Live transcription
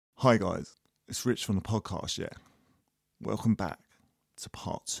Hi guys, it's Rich from the podcast, yeah. Welcome back to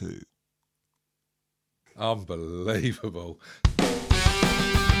part 2. Unbelievable.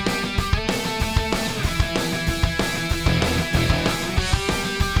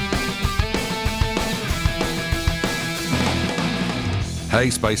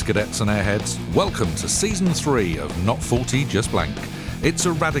 Hey Space Cadets and Airheads, welcome to Season 3 of Not 40 Just Blank. It's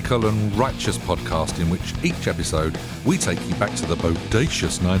a radical and righteous podcast in which each episode we take you back to the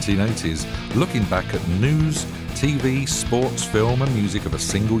bodacious 1980s, looking back at news, TV, sports, film and music of a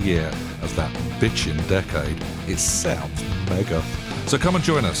single year of that bitchin' decade. It sounds mega. So come and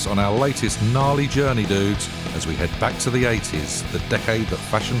join us on our latest gnarly journey, dudes, as we head back to the 80s, the decade that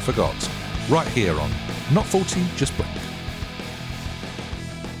fashion forgot, right here on Not 40 Just Blank.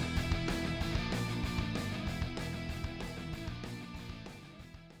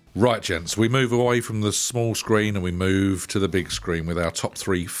 Right, gents, we move away from the small screen and we move to the big screen with our top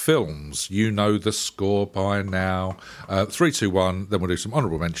 3 films. You know the score by now. 3, 2, 1, then we'll do some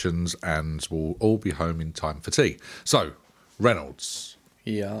honourable mentions and we'll all be home in time for tea. So, Reynolds.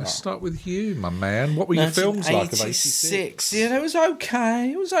 Yeah. Let's start with you, my man. What were your films like of 86? Yeah, it was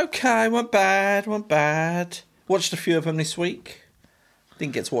okay. It was okay. Weren't bad. Watched a few of them this week.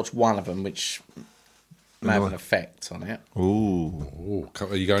 Didn't get to watch one of them, which may have an effect on it. Ooh.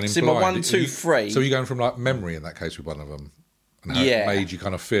 Are you going in See, blind? my 1, 2, 3. So you're going from like memory in that case with one of them? And how it made you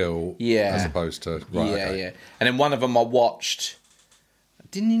kind of feel as opposed to... Yeah. And then one of them I watched. I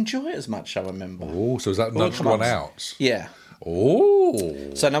didn't enjoy it as much, I remember. Oh, so is that nudged one out? Yeah.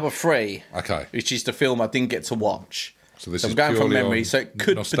 Oh. So number 3. Okay. Which is the film I didn't get to watch. So this I'm is going from purely memory, on so it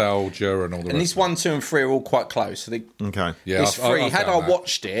could nostalgia and all the rest. And this 1, 2 and 3 are all quite close. So Okay. Yeah, this 3, had I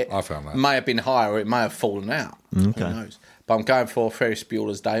watched it, I found that. may have been higher or it may have fallen out. Okay. Who knows? But I'm going for Ferris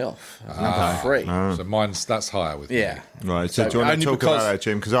Bueller's Day Off. Number 3. So that's higher with Yeah. me. Right, so do you want to talk about that,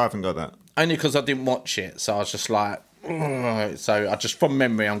 Jim? Because I haven't got that. Only because I didn't watch it. So I was just like... Ugh. So I just, from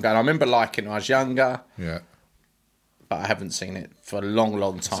memory, I remember liking it when I was younger. Yeah. But I haven't seen it for a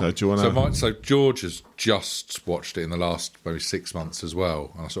long time. So do you want to... So George has just watched it in the last maybe 6 months as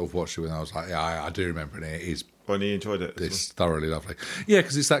well. And I sort of watched it when I was like, yeah, I do remember it. It is... When you enjoyed it? It's thoroughly lovely. Yeah,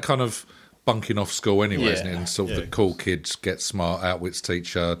 because it's that kind of bunking off school anyway, isn't it? And sort of the cool kid gets smart, outwits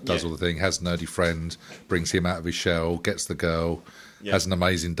teacher, does all the thing, has a nerdy friend, brings him out of his shell, gets the girl, has an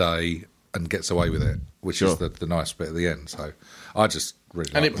amazing day and gets away with it, which is the nice bit at the end. So I just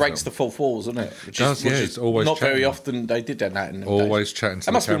really and like it breaks the fourth walls, doesn't it? Which is it's always not very often they did that in them always days. chatting to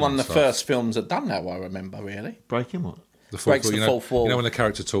That must be one of the stuff. first films that done that, I remember, really. Breaking what? The fourth Breaks wall, the fourth wall. You know when the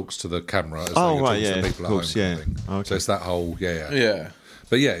character talks to the camera as Oh, though you're right, talking yeah, to the people of course, at home. yeah. Kind of thing. Okay. So it's that whole, Yeah.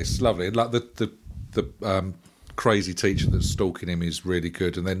 But yeah, it's lovely. And like the crazy teacher that's stalking him is really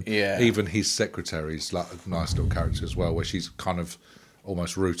good. And then even his secretary's like a nice little character as well, where she's kind of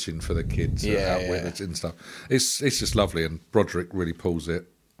almost rooting for the kids outwit it and stuff. It's just lovely, and Broderick really pulls it.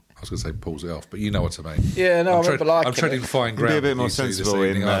 I was going to say pulls it off, but you know what I mean. Yeah, no, I remember liking I'm treading it. fine Be ground. a bit more with you two this sensible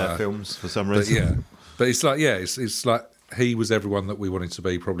evening, in films for some reason. But but it's like it's like he was everyone that we wanted to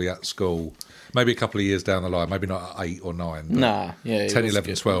be probably at school. Maybe a couple of years down the line, maybe not at 8 or 9. But Nah, 10,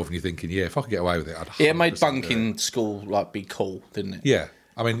 11, 12, and you're thinking, if I could get away with it, I'd. It made 100% bunking school like be cool, didn't it? Yeah,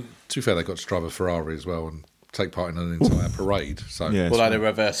 I mean, to be fair, they got to drive a Ferrari as well and take part in an entire parade. So Although they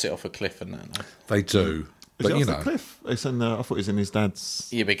reverse it off a cliff and that. No? they do. Is But it you off know, the cliff? It's in I thought it was in his dad's...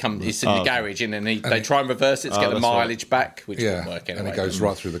 Yeah, it's in the garage, and then they try and reverse it to get the that's mileage back, which doesn't work anyway. and it goes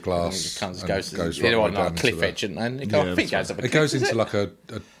right through the glass. And it goes right on down like a cliff into edge, and it I think it goes up a cliff. It goes does into it? like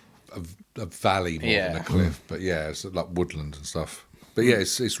a valley more than a cliff, but it's like woodland and stuff. But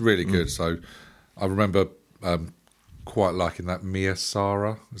it's really good. So I remember quite liking that Mia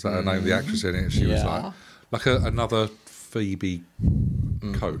Sara. Is that her name? The actress in it. She was like another Phoebe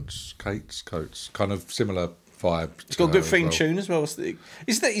Coates, kind of similar vibe. It's got a good theme tune as well. Is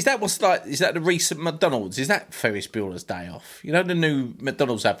that the recent McDonald's? Is that Ferris Bueller's Day Off? You know the new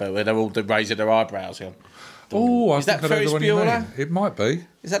McDonald's advert where they're all raising their eyebrows on. Oh, is that Ferris Bueller? It might be.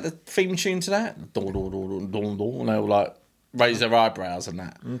 Is that the theme tune to that? And they'll like raise their eyebrows and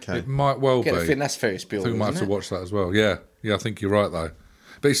that. Okay. It might well be. I think that's Ferris Bueller. I think we might have to watch that as well. Yeah, I think you're right though.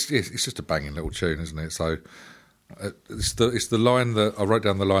 But it's just a banging little tune, isn't it? So it's the line that I wrote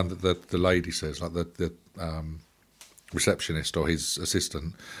down. The line that the lady says, like the receptionist or his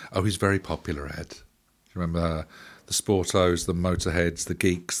assistant. Oh, he's very popular, Ed. Do you remember her? The sportos, the motorheads, the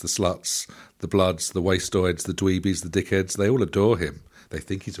geeks, the sluts, the bloods, the wastoids, the dweebies, the dickheads. They all adore him. They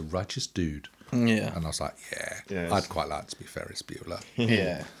think he's a righteous dude. Yeah. And I was like, I'd quite like to be Ferris Bueller.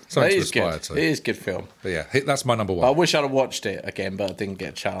 Yeah. Something It to is aspire good. to. It is a good film. But yeah, that's my number one. I wish I'd have watched it again, but I didn't get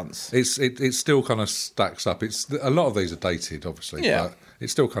a chance. It still kind of stacks up. A lot of these are dated, obviously. Yeah. But it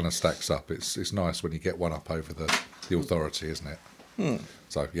still kind of stacks up. It's nice when you get one up over the authority, isn't it?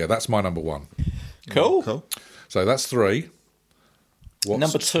 So yeah, that's my number one. Cool. So that's 3. What's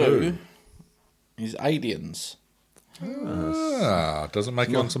Number 2 is Aliens. Doesn't make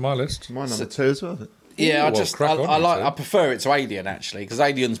it onto my list. My number 2 as well. Yeah, Ooh, I prefer it to Alien actually, because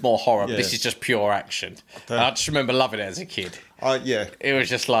Alien's more horror. But this is just pure action. I just remember loving it as a kid. Yeah. It was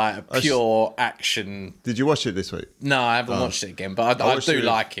just like a pure action. Did you watch it this week? No, I haven't watched it again, but I do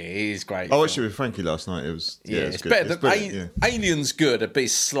like it. It is great. I watched it with Frankie last night. It was it's good. better. It's brilliant, Alien's good, a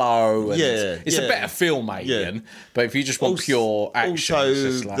bit slow. And it's a better film, Alien. Yeah. But if you just want pure action, also it's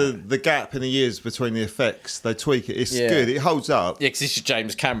just like... the gap in the years between the effects, they tweak it. It's good. It holds up. Yeah, because this is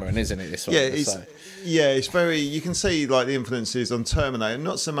James Cameron, isn't it? This one. It's very. You can see like the influences on Terminator.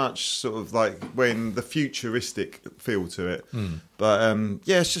 Not so much sort of like when the futuristic feel to it, but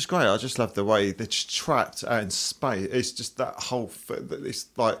it's just great. I just love the way they're just trapped out in space. It's just that whole. It's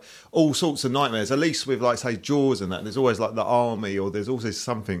like all sorts of nightmares. At least with like say Jaws and that, there's always like the army or there's always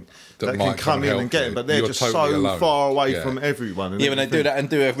something that can come in and get them. But they're just totally so alone. Far away from everyone. When they do that and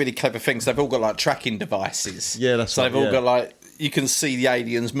do a really clever thing, so they've all got like tracking devices. Yeah, that's so right. They've all got like you can see the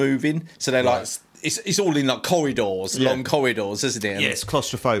aliens moving. So they're like. It's all in like corridors, long corridors, isn't it? And it's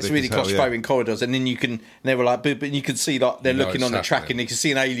claustrophobic. It's really claustrophobic corridors, and then you can. And they were like, but you can see like they're looking on the track, and you can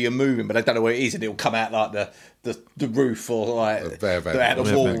see an alien moving, but they don't know where it is, and it'll come out like the roof or like out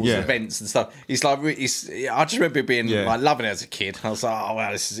the walls, the vents and stuff. It's like I just remember it being like loving it as a kid. I was like, oh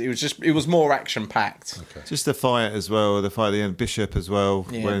wow, it was more action packed. Okay. Just the fight as well, the fight at the end, Bishop as well.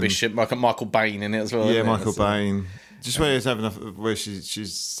 Yeah, Bishop, Michael Bain in it as well. Yeah, Michael Bain. Just where he's having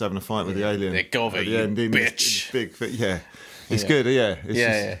she's having a fight with the alien. They're govy, you bitch. Big, it's good. Yeah,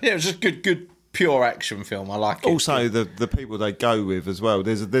 it was just good pure action film. I like it. Also, the people they go with as well.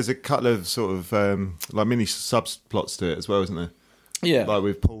 There's a couple of sort of like mini subplots to it as well, isn't there? Yeah, like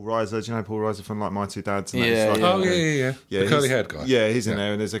with Paul Reiser. Do you know Paul Reiser from like My Two Dads? And yeah, yeah. The curly haired guy. Yeah, he's in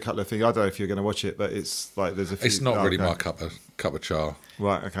there, and there's a couple of things. I don't know if you're going to watch it, but it's like there's a few. It's not really my cup of char.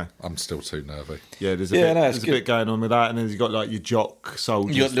 Right. Okay. I'm still too nervy. Yeah, there's a bit going on with that, and then you've got like your jock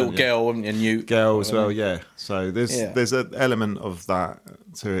soldiers. You got little girl and you girl as well. Yeah. So there's an element of that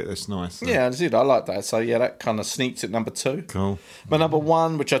to it that's nice. So. Yeah, I like that. So yeah, that kind of sneaks at number 2. Cool. My number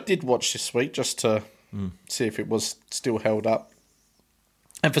 1, which I did watch this week, just to see if it was still held up.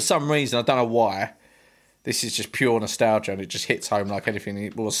 And for some reason, I don't know why, this is just pure nostalgia and it just hits home like anything.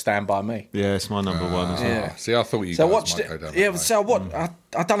 It was Stand By Me. Yeah, it's my number 1 as well. Yeah. See, I thought you so guys I watched might it. go down Yeah, that so way.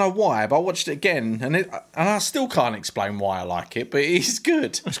 I don't know why, but I watched it again and I still can't explain why I like it, but it is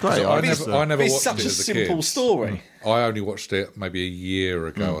good. It's great. I never it's watched such it a as a simple kid. story. I only watched it maybe a year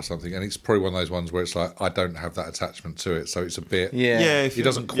ago or something, and it's probably one of those ones where it's like I don't have that attachment to it, so it's a bit. Yeah, it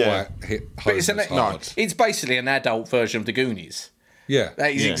doesn't quite hit home. But it's basically an adult version of the Goonies. Yeah,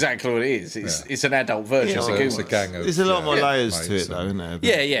 that is exactly what it is. It's an adult version of the Goonies. It's a gang of. There's a lot more layers to it, though, isn't there?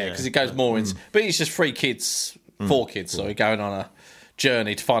 Yeah, because it goes more into. But it's just 4 kids, going on a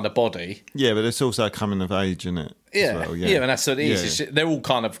journey to find a body. Yeah, but it's also coming of age, isn't it? Yeah, well, and that's what it is. It's just, they're all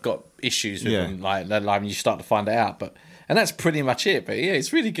kind of got issues with them, like when you start to find it out. And that's pretty much it. But yeah,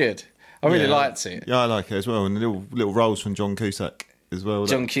 it's really good. I really liked it. Yeah, I like it as well. And the little roles from John Cusack as well.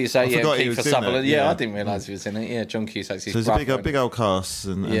 John Cusack, Kiefer Sutherland. Yeah, I didn't realise he was in it. Yeah, John Cusack's his brother. So it's a big old cast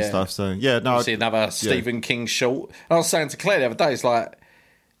and stuff. So yeah, no. See another Stephen King short. I was saying to Claire the other day, it's like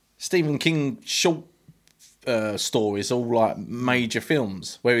Stephen King short stories, all like major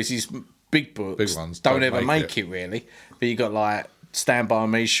films, whereas his big books don't ever make it really. But you got like Stand By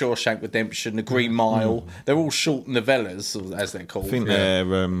Me, Shawshank Redemption, The Green Mile. They're all short novellas, as they're called. I think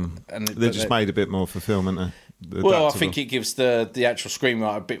they're just made a bit more for film, aren't they? Well, I think it gives the actual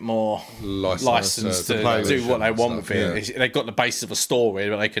screenwriter a bit more license to do what they want with it. They've got the basis of a story,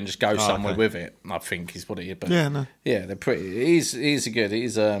 but they can just go somewhere with it. I think is what it is. But they're pretty. It is good. It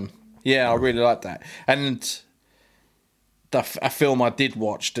is. I really like that. And a film I did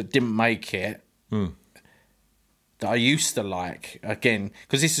watch that didn't make it that I used to like again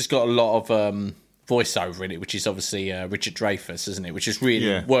because this has got a lot of voiceover in it, which is obviously Richard Dreyfuss, isn't it? Which is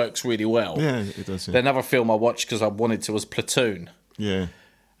really works really well. Yeah, it does. Yeah. Another film I watched because I wanted to was Platoon. Yeah,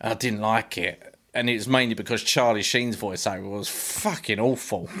 I didn't like it, and it was mainly because Charlie Sheen's voiceover was fucking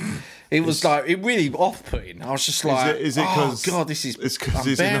awful. It was like it really off-putting. I was just like, is it oh god, this is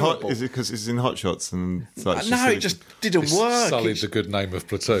unbearable. Is it because it's in Hot Shots and such? No, it just didn't work. Sullied the good name of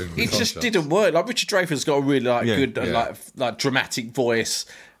Platoon. It just didn't work. Like Richard Dreyfuss got a really good like dramatic voice.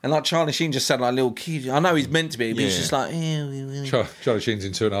 And like Charlie Sheen just sounded like a little kid. I know he's meant to be, but he's just like... Charlie Sheen's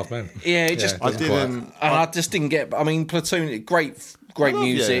in 2.5 Men. Yeah, it just... I just didn't get... I mean, Platoon, great great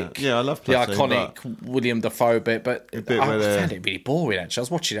music. Yeah, I love Platoon, the iconic William Dafoe bit, but I found it really boring. Actually, I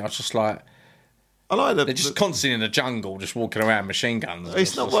was watching it. I was just like, I like they're just constantly in the jungle, just walking around, machine guns.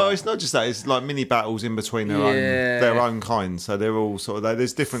 It's not it's not just that. It's like mini battles in between their own kind. So they're all sort of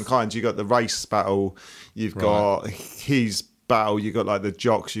there's different kinds. You got the race battle. You've got his battle. You got like the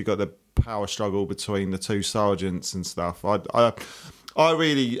jocks. You got the power struggle between the two sergeants and stuff. I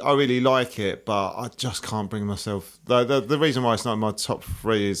really like it, but I just can't bring myself. The reason why it's not in my top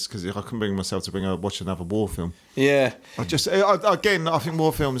 3 is because I couldn't bring myself to watch another war film. Yeah, I think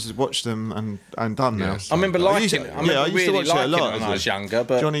war films is watched them and done now. I remember liking it. I used to watch it a lot when I was younger.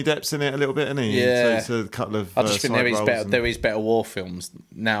 But Johnny Depp's in it a little bit, isn't he? Yeah, so it's a couple of. I just think there is better war films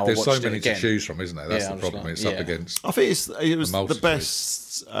now. There's so many to choose from, isn't there? That's the problem. It's up against. I think it was the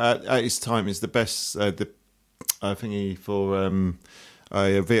best at its time. Is the best thingy for.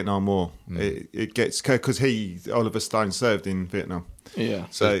 Vietnam War. It gets because Oliver Stone served in Vietnam. Yeah,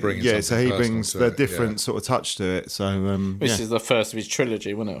 so he brings the different sort of touch to it. So this is the first of his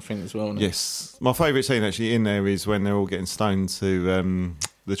trilogy, wasn't it? I think as well. Yes, my favourite scene actually in there is when they're all getting stoned to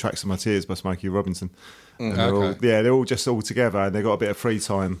 "The Tracks of My Tears" by Smokey Robinson. And they're all just all together, and they've got a bit of free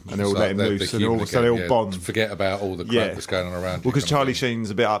time, and they're all letting loose, and they all bond. Forget about all the crap that's going on around. Well, because Charlie Sheen's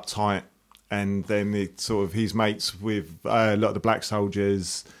a bit uptight. And then he's mates with a lot of the black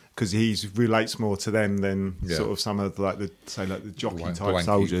soldiers because he relates more to them than sort of some of the jockey type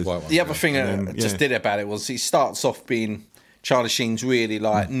soldiers. The other thing I just did about it was he starts off being Charlie Sheen's really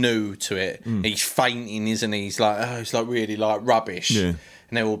new to it. He's fainting, isn't he? He's like it's like really like rubbish, and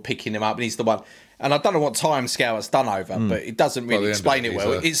they're all picking him up, and he's the one. And I don't know what time scale it's done over, but it doesn't really explain it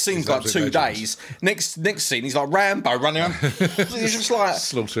well. It seems like 2 days. Next scene, he's like Rambo running around. He's just like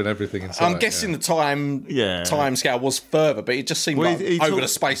slaughtering everything inside. I'm guessing the time scale was further, but it just seemed over the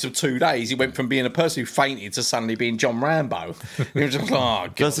space of 2 days, he went from being a person who fainted to suddenly being John Rambo. He was just like,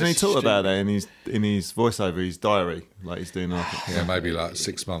 God, doesn't he talk about that in his voiceover, his diary, like he's doing? Maybe like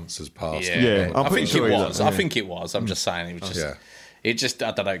 6 months has passed. Yeah, I think it was. I think it was. I'm just saying, it was just. It just, I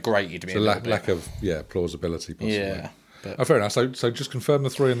don't know, grated me. It's a lack of plausibility, possibly. Yeah. Fair enough. So just confirm the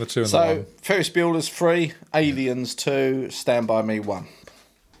 3 and the 2 and the 1. So, Ferris Bueller's 3, Aliens 2, Stand By Me 1.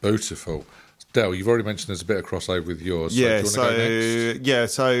 Beautiful. Del, you've already mentioned there's a bit of crossover with yours.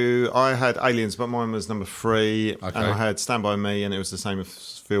 So I had Aliens, but mine was number 3. Okay. And I had Stand By Me, and it was the same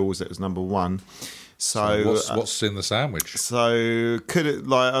as Phil's, it was number 1. So what's in the sandwich? So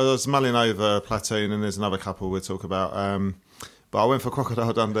I was mulling over Platoon, and there's another couple we'll talk about. But I went for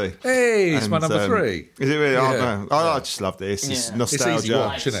Crocodile Dundee. Hey, it's my number 3. Is it really? Yeah. I just love this. It's nostalgia. It's easy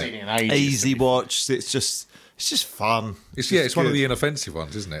watch, isn't it? Easy watch. It's just fun. It's one of the inoffensive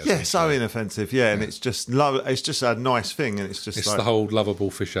ones, isn't it? Yeah, so inoffensive. Yeah, and it's just it's just a nice thing, and it's the whole lovable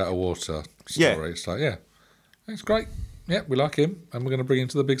fish out of water story. Yeah. It's like it's great. Yeah, we like him, and we're going to bring him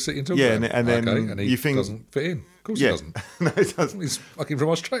to the big city and talk about him. And then and he doesn't fit in. Of course he doesn't. No, he doesn't. He's fucking from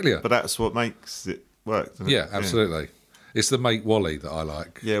Australia. But that's what makes it work, doesn't it? Yeah, absolutely. It's the mate Wally that I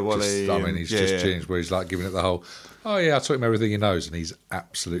like. Yeah, Wally. He's just changed where he's like giving it the whole, I taught him everything he knows, and he's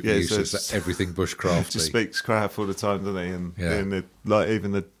absolutely useless at everything bushcrafty. Just speaks crap all the time, doesn't he? And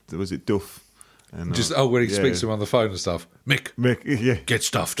then was it Duff? And, when he speaks to him on the phone and stuff. Mick, get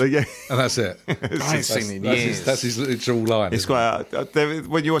stuffed. Yeah. And that's it. I ain't seen it in years. That's his literal line. It's quite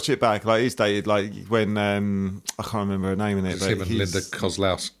when you watch it back, like he's dated, like when I can't remember her name in it. It's him and Linda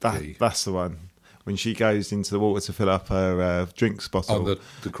Kozlowski. That's the one. When she goes into the water to fill up her drinks bottle,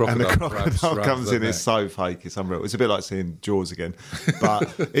 the crocodile, and the crocodile comes in, it's so fake, it's unreal. It's a bit like seeing Jaws again,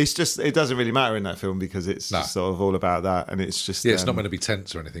 but it doesn't really matter in that film because it's just sort of all about that, and it's just it's not meant to be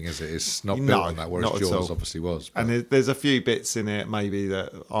tense or anything, is it? It's not built on that, whereas Jaws obviously was. But. And there's a few bits in it maybe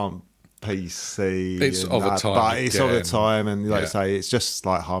that aren't PC. It's of a time, but it's of a time, and like I say, it's just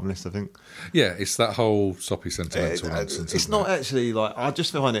like harmless. I think. Yeah, it's that whole soppy sentimental nonsense. It's not actually like I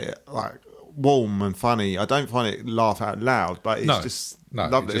just find it like. Warm and funny. I don't find it laugh out loud, but it's just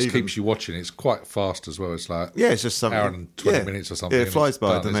lovely. It just keeps you watching. It's quite fast as well. It's like it's just something. Hour and 20 minutes or something. Yeah, it flies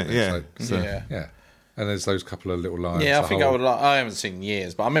by, doesn't it? Yeah. Yeah. And there's those couple of little lines. Yeah, I think I haven't seen in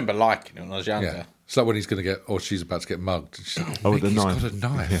years, but I remember liking it when I was younger. Yeah. It's like when he's going to get, or she's about to get mugged. She's like, with the knife. He's got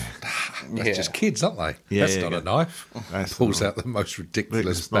a knife. That's just kids, aren't they? Yeah, that's not a knife. That's pulls out the most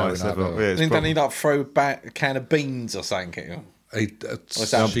ridiculous knife ever. And then don't he like throw back a can of beans or something? She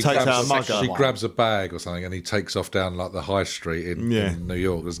grabs a bag or something and he takes off down like the high street in New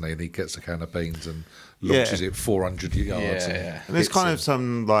York, doesn't he? And he gets a can of beans and launches it 400 yards. And there's kind of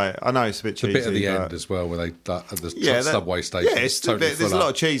some like I know it's a bit cheesy. The bit at the end as well, where they at the subway station. Yeah, there's a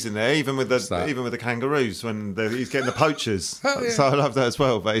lot of cheese in there, even with the kangaroos when he's getting the poachers. So I love that as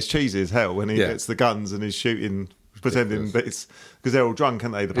well. But it's cheesy as hell when he gets the guns and he's shooting pretending that it's because they're all drunk,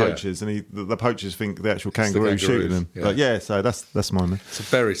 aren't they? The poachers, and the poachers think the actual kangaroo shooting them. Yeah. But so that's mine. It's a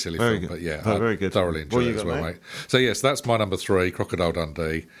very silly film, good. But very good. Thoroughly enjoyed it as well, mate. So yes, that's my number 3, Crocodile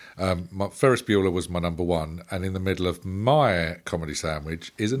Dundee. Ferris Bueller was my number 1, and in the middle of my comedy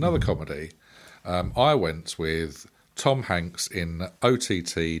sandwich is another comedy. I went with Tom Hanks in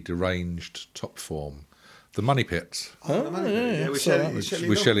OTT deranged top form. The Money Pit. With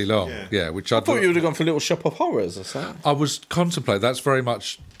Shelley Long. Yeah, which I thought you would have gone for Little Shop of Horrors or something. I was contemplating. That's very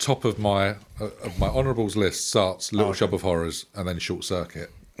much top of my honourables list. Starts Little Shop of Horrors and then Short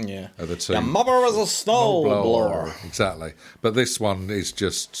Circuit. Yeah, are the two. Your mother is a snowblower. Exactly, but this one is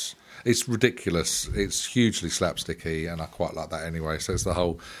just. It's ridiculous. It's hugely slapsticky, and I quite like that anyway. So it's the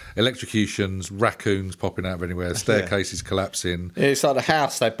whole electrocutions, raccoons popping out of anywhere, staircases collapsing. Yeah, it's like the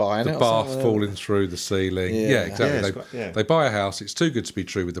house they buy, the bath falling through the ceiling. Yeah, exactly. They buy a house. It's too good to be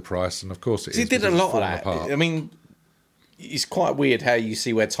true with the price, and of course it is. He did a lot of that. Apart. I mean, it's quite weird how you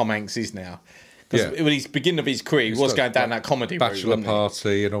see where Tom Hanks is now. When he's beginning of his career, he was going down that comedy Bachelor route,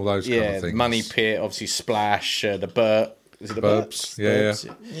 Party and all those kind of things. Money Pit, obviously Splash, the Burt. Is it the Burbs? Yeah.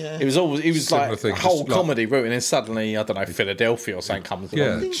 It was like a whole comedy route, and then suddenly, I don't know, Philadelphia or something comes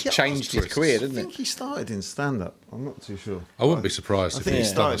along. Changed his career, didn't it? I think he started in stand-up. I'm not too sure. I wouldn't be surprised if he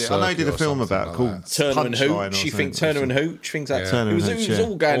started. I know he did a film about called Turner and Hooch. You think Turner and Hooch? Things like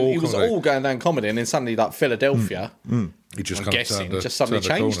that. He was all going down comedy, and then suddenly, like Philadelphia. He just suddenly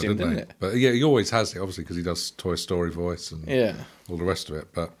changed him, didn't it? But yeah, he always has it, obviously, because he does Toy Story voice and all the rest of it.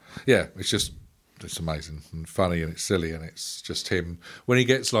 But yeah, it's amazing and funny, and it's silly, and it's just him when he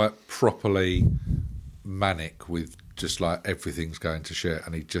gets like properly manic with just like everything's going to shit,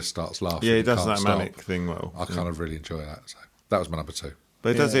 and he just starts laughing. Yeah, he does that manic thing well. I kind of really enjoy that. So that was my number 2.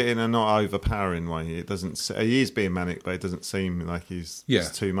 But he does it in a not overpowering way. It doesn't. He is being manic, but it doesn't seem like he's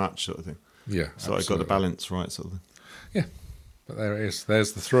too much, sort of thing. Yeah, so I got the balance right, sort of thing. Yeah. But there it is.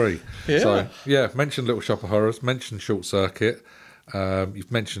 There's the 3. Yeah. So mentioned Little Shop of Horrors, mentioned Short Circuit.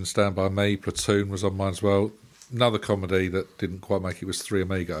 You've mentioned Stand By Me. Platoon was on mine as well. Another comedy that didn't quite make it was Three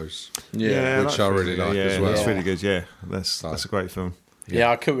Amigos, which I really like as well. That's really good. Yeah, that's a great film. Yeah,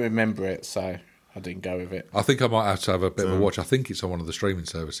 I couldn't remember it, so I didn't go with it. I think I might have to have a bit of a watch. I think it's on one of the streaming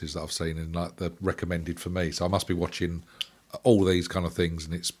services that I've seen and like the recommended for me. So I must be watching all these kind of things,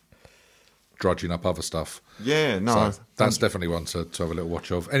 and it's drudging up other stuff. Yeah, no, so that's definitely one to have a little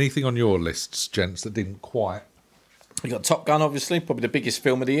watch of. Anything on your lists, gents, that didn't quite? You got Top Gun, obviously, probably the biggest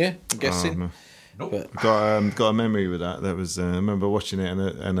film of the year, I'm guessing. Nope. Got a memory with that. That was I remember watching it,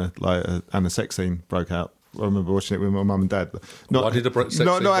 and a sex scene broke out. I remember watching it with my mum and dad. Not as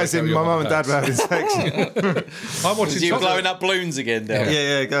in my mum and dad were having sex. I'm watching. You're blowing up balloons again, Dale.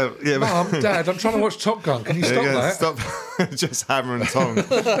 Yeah. Mum, Dad, I'm trying to watch Top Gun. Can you stop that? Stop. Just hammer and tong. It's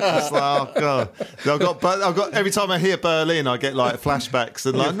like, oh god. I've got every time I hear Berlin, I get like flashbacks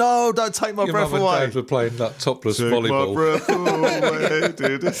and like, no, don't take my breath mum away. And Dad were playing that topless take volleyball. My breath away,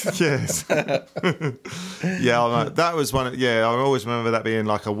 dude. Yes. That was one. I always remember that being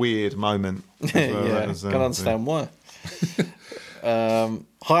like a weird moment. Well. Can't understand why.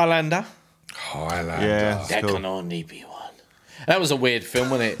 Highlander. Yeah, there can only be one. That was a weird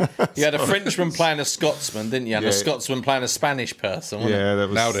film, wasn't it? You had a Frenchman playing a Scotsman, didn't you? And a Scotsman playing a Spanish person, wasn't it? That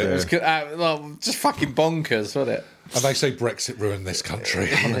was... Nailed it. It was just fucking bonkers, wasn't it? And they say Brexit ruined this country,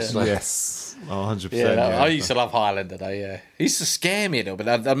 honestly. Yes. 100%. I used to love Highlander, though, He used to scare me a little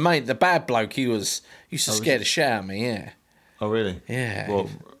bit. The bad bloke, he used to scare the shit out of me, Oh, really? Yeah. What,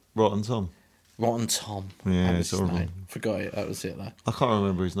 Rotten Tom? Rotten Tom. Yeah, it's horrible. Forgot it. That was it, though. I can't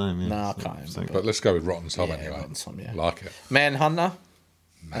remember his name. No, I can't remember. But let's go with Rotten Tom anyway. Rotten Tom, Like it. Manhunter.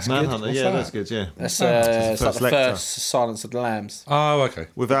 Manhunter, that's good, yeah. That's it's like the first Silence of the Lambs. Oh, okay.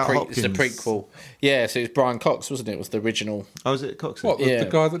 Without Hopkins. It's the prequel. Yeah, so it's Brian Cox, wasn't it? It was the original. Oh, was it Cox? What, the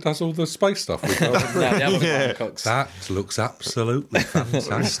guy that does all the space stuff? The other Brian Cox. That looks absolutely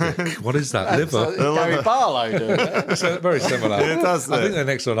fantastic. What is that, liver? Gary Barlow doing that. It's very similar. It does. I think they're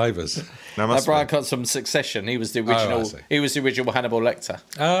next door neighbours. Brian Cox from Succession. He was the original. He was the original Hannibal Lecter.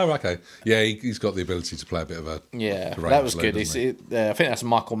 Oh, okay. Yeah, he's got the ability to play a bit of a. Yeah, that was good. I think that's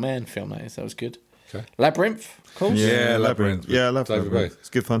a Michael Mann film. That was good. Okay. Labyrinth, of course. Yeah, Labyrinth. Yeah, I love Labyrinth. It's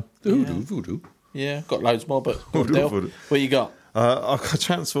good fun. Voodoo. Yeah, got loads more, but what you got? I've got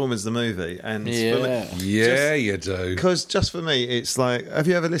Transformers the movie, and you do. Because just for me, it's like, have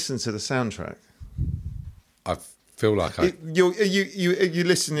you ever listened to the soundtrack? I feel like you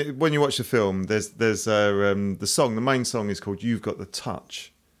listen when you watch the film. There's the song. The main song is called "You've Got the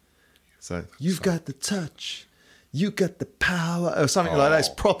Touch." So you've got the touch. You got the power, or something like that. It's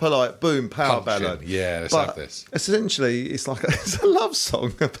proper like boom power ballad. Yeah, let's but have this. Essentially, it's like it's a love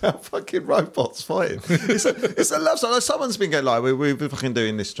song about fucking robots fighting. It's a love song. Like, someone's been going like we've been fucking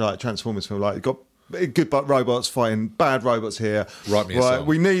doing this like Transformers film. Like got good robots fighting bad robots here. Write me a song.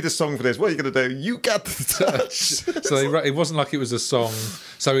 We need a song for this. What are you going to do? You got the touch. So it wasn't like it was a song.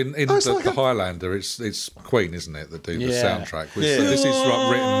 So in the Highlander, it's Queen, isn't it, that do the soundtrack? So this is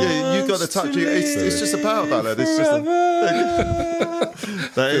like written. Yeah, you got the touch. It's just a power ballad. It's just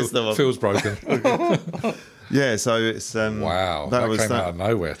that is the one. Feels broken. Yeah, so it's wow. That came out of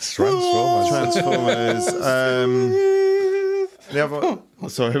nowhere. Transformers. The other one.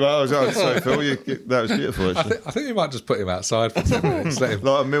 Sorry, Phil. That was beautiful. Actually. I think we might just put him outside for 10 minutes. Let him,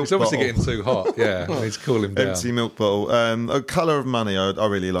 like a milk it's obviously bottle. getting too hot. Yeah, I need to cool him down. Empty milk bottle. A Colour of Money. I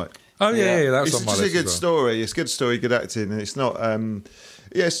really like. Oh yeah, that's on my list. It's just a good story. It's good story, good acting, and it's not.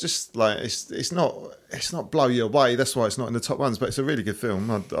 It's just like it's not blow you away. That's why it's not in the top ones. But it's a really good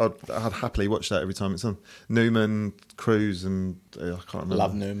film. I'd happily watch that every time it's on. Newman, Cruise, and I can't remember.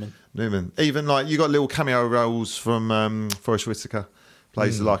 Love Newman. Even like you got little cameo roles from Forrest Whitaker.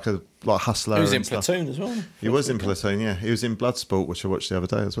 Plays like a hustler. He was in Platoon as well. He was in Platoon. Yeah, he was in Bloodsport, which I watched the other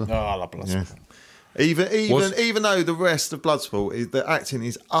day as well. Oh, I love Bloodsport. Yeah. Even though the rest of Bloodsport, the acting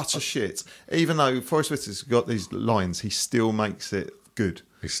is utter shit. Even though Forrest Whitaker's got these lines, he still makes it good.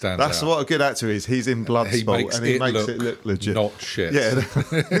 He stands That's out. what a good actor is. He's in Bloodsport and he makes it look legit. Not shit. Yeah.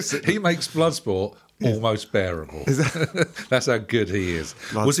 He makes Bloodsport almost bearable. That's how good he is.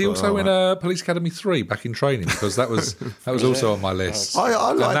 Was he also in Police Academy 3 back in training? Because that was also on my list.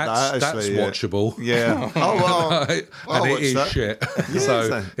 I like that actually. That's watchable. Yeah. Oh well. And it is shit.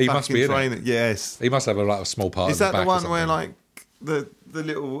 So he must be in it. Yes. He must have a small part. Is that the one where like the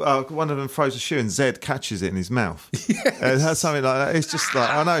little one of them throws a shoe and Zed catches it in his mouth? Yes. That's something like that. It's just like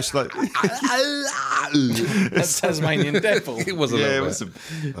I know it's like that's Tasmanian Devil. It was a little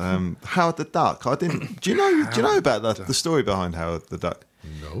bit. Howard the Duck. I didn't. Do you know about the story behind Howard the Duck?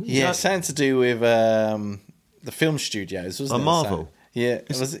 No. Yeah, it's something to do with the film studios, wasn't it? Marvel. Yeah,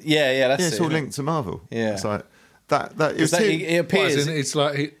 that's it's all linked to Marvel. Yeah, it's like that. It appears. It's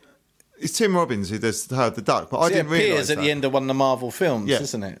like. It's Tim Robbins who does Howard the Duck, but I didn't realise it appears at the end of one of the Marvel films,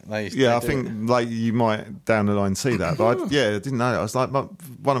 isn't it? I think like you might down the line see that, but I didn't know that. I was like,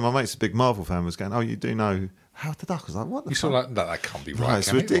 one of my mates, a big Marvel fan, was going, "Oh, you do know Howard the Duck?" I was like, "What the?" You fuck? saw like that can't be right. No,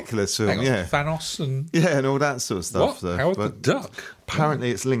 it's ridiculous film. Yeah, Thanos and and all that sort of stuff. What? So, Howard the Duck?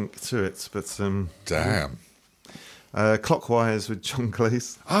 Apparently, it's linked to it, but damn. Clockwise with John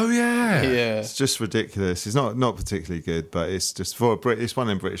Cleese. Oh yeah, It's just ridiculous. It's not particularly good, but it's just for a British. It's one of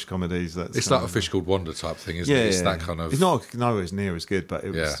them British comedies. It's like a Fish Called Wanda type thing, isn't it? It's that kind of. It's not nowhere near as good, but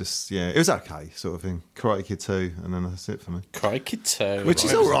it was just it was okay sort of thing. Karate Kid 2, and then that's it for me. Karate Kid 2, which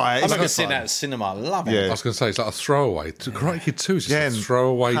is all right. I'm not going to see that at cinema. I love it. Yeah. I was going to say it's like a throwaway. Karate Kid 2 is just a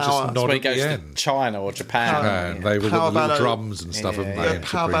throwaway, just nod at the end. China or Japan. They were the little drums and stuff, haven't they?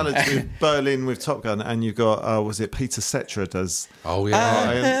 Power ballads with Berlin with Top Gun, and you've got was it Peter Cetera does. Oh yeah,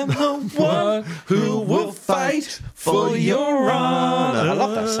 I am the one who will fight for your honor. I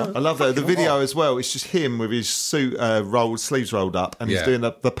love that song. I love that. The video as well. It's just him with his suit sleeves rolled up, and he's doing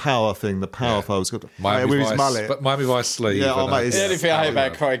the power thing. The power folds with his mullet. But Miami Vice sleeve. Yeah, mate, the only thing I hate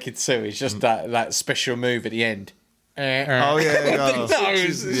about Karate Kid 2 is just that special move at the end. Oh yeah,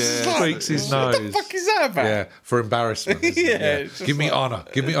 squeaks his nose. What the fuck is that about? Yeah, for embarrassment. Give me honour.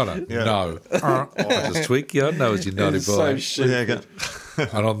 Give me honour. Yeah. No. Just tweak your nose, you naughty boy. So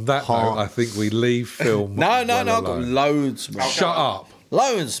and on that note, I think we leave film. No, I've got loads more. Shut up.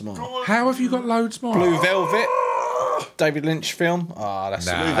 Loads more. How have you got loads more? Blue Velvet. David Lynch film. That's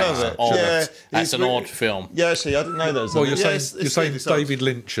odd. That's an odd film. Yeah, actually, I didn't know that. Well, you're saying David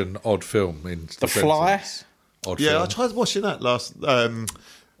Lynch an odd film in The Fly. Odd film. I tried watching that last.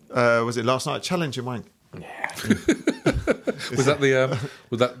 Was it last night? Challenging Wank. Yeah. Was that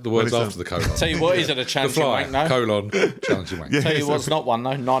the words after the colon? Tell you what, is it a challenging wank? No. Colon challenging wank. Tell you what's not one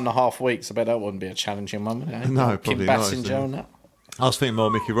though. 9.5 weeks. I bet that wouldn't be a challenging one. Would it? No, Kim probably Basinger not. and that. I was thinking more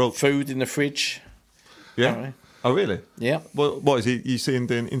Mickey Rourke. Food in the fridge. Yeah. Apparently. Oh really? Yeah. What is he? You see him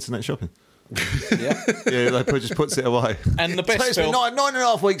doing internet shopping? Yeah. They just puts it away. And the best film.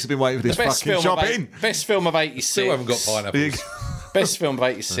 9.5 weeks have been waiting for this fucking shopping. Best film of 86. Still haven't got pineapples. Best film of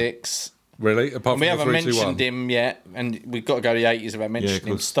 86. Really? Apart from we haven't 3, 2, mentioned him yet, and we've got to go to the 80s about mentioning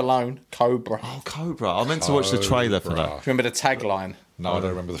him. Stallone, Cobra. Oh, Cobra. I meant to watch the trailer for that. Remember the tagline? No, I don't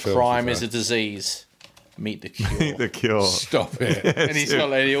remember the film. Crime is a disease. Meet the Cure. Meet the Cure. Stop it. And he has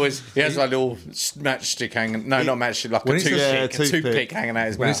like a little matchstick hanging. No, not matchstick, like a toothpick hanging out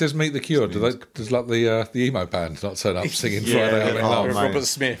his mouth. When he says Meet the Cure, does like the emo band not turn up singing Friday I'm in Love? Robert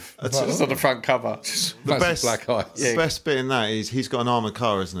Smith. That's on the front cover. The best black eyes. The best bit in that is he's got an armoured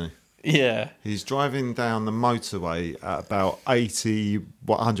car, isn't he? Yeah. He's driving down the motorway at about 80,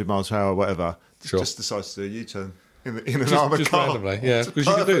 100 miles per hour, whatever. Sure. Just decides to do a U-turn. In an armoured car. Randomly, yeah, because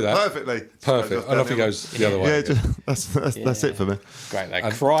you can do that. Perfectly. Perfect. And off he goes the other way. Yeah, that's it for me. Great,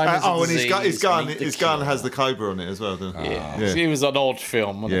 like crime is and his gun has the Cobra on it as well, doesn't it? Yeah. It was an odd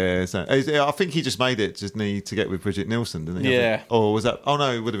film, wasn't it? Yeah, I think he just made it just need to get with Bridget Nielsen, didn't he? Yeah. Or was that... Oh,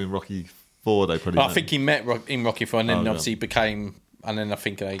 no, it would have been Rocky 4, they probably... I think he met in Rocky 4 and then obviously became... And then I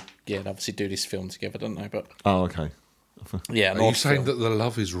think they obviously do this film together, don't they? But okay. Yeah. Are you saying that the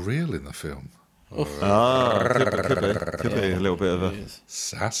love is real in the film? Could be a little bit of a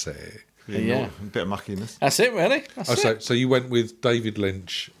sassy. A bit of muckiness. That's it, really. So you went with David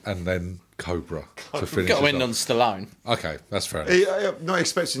Lynch and then Cobra to finish. Got to end on Stallone. Okay, that's fair enough. I'm not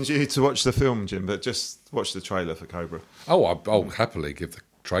expecting you to watch the film, Jim, but just watch the trailer for Cobra. Oh, I'll happily give the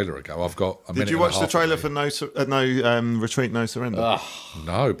trailer a go. I've got a minute. Did you watch the trailer for No Retreat, No Surrender?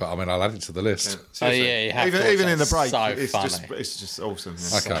 No, but I mean, I'll add it to the list. Yeah, even in the break, so it's just awesome.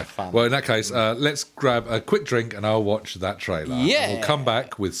 Yeah. Okay, well, in that case, let's grab a quick drink and I'll watch that trailer. Yeah, and we'll come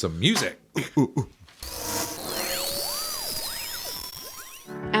back with some music.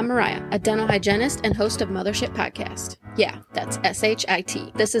 I'm Mariah, a dental hygienist and host of Mothership Podcast. Yeah, that's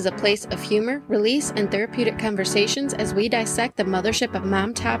SHIT. This is a place of humor, release, and therapeutic conversations as we dissect the mothership of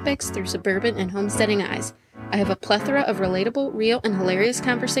mom topics through suburban and homesteading eyes. I have a plethora of relatable, real, and hilarious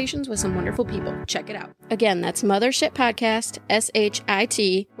conversations with some wonderful people. Check it out. Again, that's Mothership Podcast,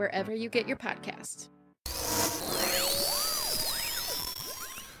 SHIT, wherever you get your podcasts.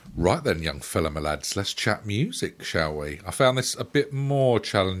 Right then, young fella, my lads, let's chat music, shall we? I found this a bit more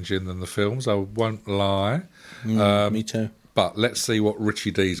challenging than the films, I won't lie. Me too. But let's see what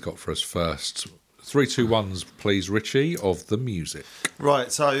Richie D's got for us first. 3, 2, 1s, please, Richie, of the music. Right,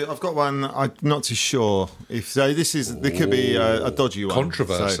 so I've got one. I'm not too sure if there could be a dodgy one.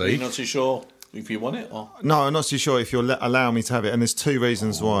 Controversy. So, you're not too sure if you want it, or no, I'm not too sure if you'll allow me to have it, and there's 2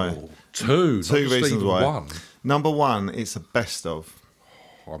 reasons why. Two reasons why. One. Number 1, it's a best of.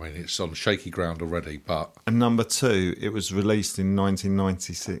 I mean, it's on shaky ground already, but... And number 2, it was released in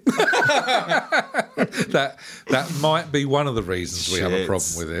 1996. That might be one of the reasons we have a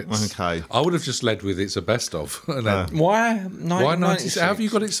problem with it. Okay. I would have just led with it's a best of. And then, why 96? How have you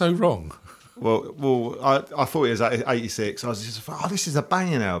got it so wrong? Well, I thought it was 86. I was just like, this is a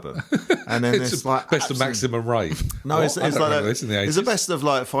banging album. And then it's like best of Maximum Rave. No, it's like this in the 80s. It's the best of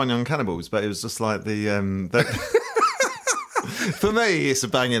like Fine Young Cannibals, but it was just like the for me, it's a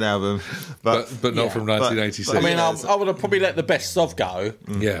banging album, but not from 1986. I mean, I would have probably let the best of go.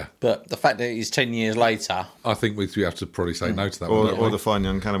 Yeah, but the fact that it's 10 years later, I think we have to probably say no to that. Or the Fine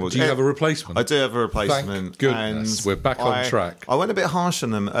Young Cannibals. Do you have a replacement? I do have a replacement. Thank goodness, and we're back on track. I went a bit harsh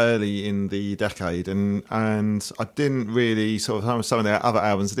on them early in the decade, and I didn't really some of their other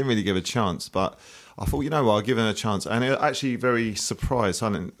albums. I didn't really give a chance, but I thought, you know what, I'll give it a chance. And it actually very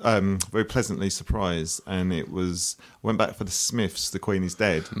pleasantly surprised. And it was, I went back for the Smiths, The Queen is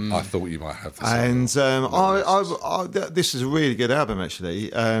Dead. I thought you might have this. And this is a really good album, actually.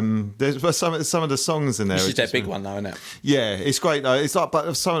 There's some of the songs in there. This is their big one, though, isn't it? Yeah, it's great, though. It's like,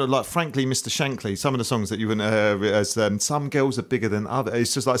 but some of the, like, Frankly, Mr. Shankly, some of the songs that you wouldn't as Some Girls Are Bigger Than Others.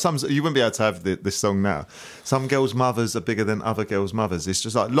 It's just like, you wouldn't be able to have this song now. Some girls' mothers are bigger than other girls' mothers. It's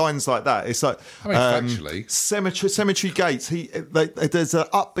just like lines like that. It's like, actually, Cemetery Gates. There's an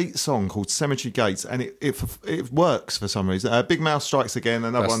upbeat song called Cemetery Gates, and it works for some reason. Big Mouth Strikes Again,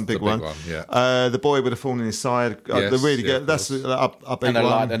 another one, big one. Yeah. The Boy with a Thorn in His Side. Yes, they're really good. That's a big and one. A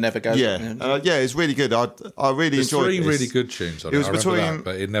Light That Never Goes. Yeah, it's really good. I really enjoyed it. There's 3 really good tunes on it. I remember that,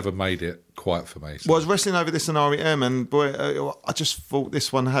 but it never made it quite for me. So. Well, I was wrestling over this in REM, and boy, I just thought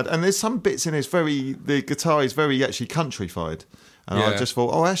this one had. And there's some bits in it. The guitar is very actually countrified. And I just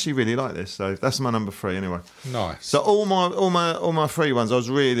thought, I actually really like this. So that's my number 3 anyway. Nice. So all my 3 ones I was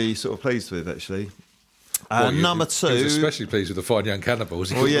really sort of pleased with, actually. Number 2, I was especially pleased with the Fine Young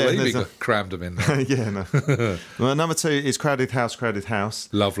Cannibals. You couldn't believe he crammed them in there. Yeah, no. Well, number 2 is Crowded House.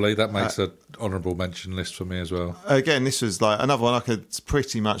 Lovely. That makes an honourable mention list for me as well. Again, this was like another one I could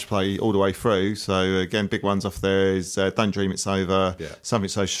pretty much play all the way through. So again, big ones off there is Don't Dream It's Over, Something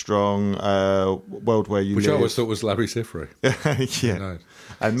So Strong, World Where You Live. Which I always thought was Larry Sifri. Yeah.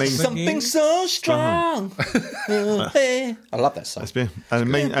 And Something So Strong. I love that song.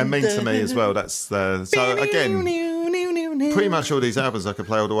 And mean to Me as well. That's so again, pretty much all these albums I could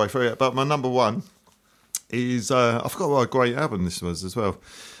play all the way through it. But my number 1 is I forgot what a great album this was as well.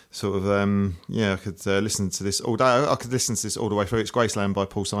 Sort of, I could listen to this all day. I could listen to this all the way through. It's Graceland by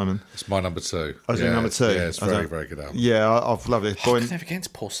Paul Simon. It's my number 2. Oh, yeah, number 2. Yeah, it's very, very good album. Yeah, I've loved it. I could never get into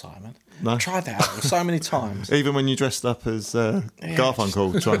Paul Simon. No? I tried that album so many times. Even when you dressed up as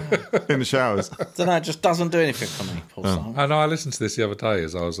Garfunkel in the showers. I don't know, it just doesn't do anything for me, Paul Simon. I know, I listened to this the other day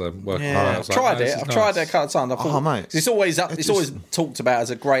as I was working. Yeah, I've tried it. I've tried it a couple of times. I thought, mate. It's always talked about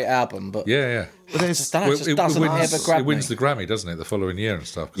as a great album, but yeah. But it just doesn't ever grab me. It wins the Grammy, doesn't it, the following year and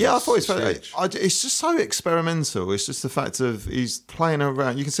stuff? Yeah, I thought it's just so experimental. It's just the fact of he's playing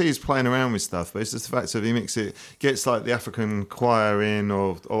around. You can see he's playing around with stuff, but it's just the fact of he gets like the African choir in,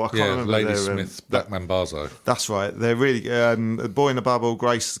 or I can't remember. Lady Smith, Black Mambazo. That's right. They're really Boy in the Bubble,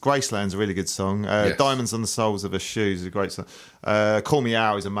 Graceland's a really good song. Yes. Diamonds on the Soles of Her Shoes is a great song. Call Me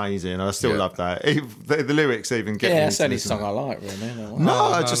Out is amazing. I still love that. The lyrics even get me. Yeah, that's the only song I like, really.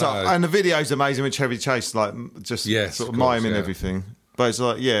 No. And the video's amazing with Chevy Chase, like just sort of miming everything. But it's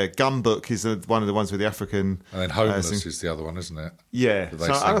like, Gumbook is one of the ones with the African. And then Homeless is the other one, isn't it? Yeah.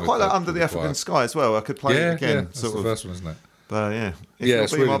 So I quite like Under the African Sky as well. I could play it again. Yeah, that's the first one, isn't it? But if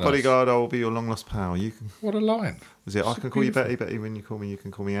you'll be my bodyguard, I will be your long lost pal. You can. What a line! Was it? I can call you Betty, Betty. When you call me, you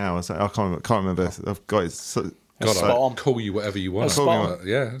can call me Al. I can't remember. I've got it. I'll call you whatever you want.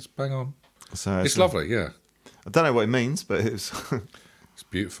 Yeah, it's bang on. So it's lovely. Yeah. I don't know what it means, but it's it's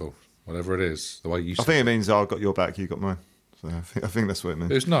beautiful. Whatever it is, the way you. I think it means I've got your back, you got mine. So I think that's what it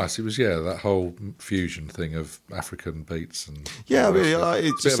means. It was nice. It was that whole fusion thing of African beats and really,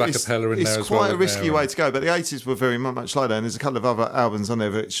 it's a bit of a cappella in there as well. It's quite a risky way to go, but the 80s were very much like that. And there's a couple of other albums on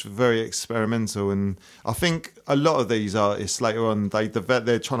there which were very experimental, and I think a lot of these artists later on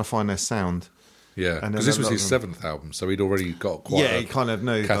they're trying to find their sound. Yeah, because this was his 7th album, so he'd already got quite he kind of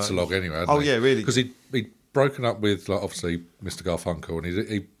knew catalogue anyway. Really? Because he'd broken up with obviously Mr. Garfunkel,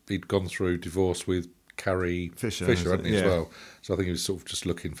 and he'd gone through divorce with Carrie Fisher, hadn't he, as well? So I think he was sort of just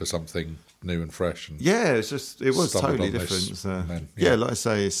looking for something new and fresh. And it was totally different. Like I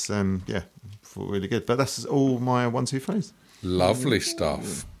say, it's really good. But that's all my 1, 2, 3s. Lovely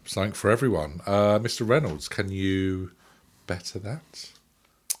stuff. Something for everyone. Mr. Reynolds, can you better that?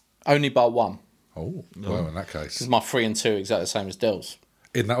 Only by one. Oh, well, in that case. Because my 3 and 2 are exactly the same as Dell's.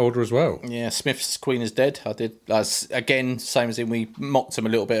 In that order as well? Yeah, Smith's Queen is Dead. I did. Again, same as we mocked him a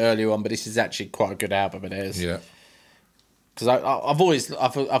little bit earlier on, but this is actually quite a good album of theirs. Yeah. Because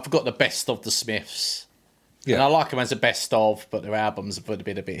I've got the best of the Smiths. Yeah. And I like them as a best of, but their albums have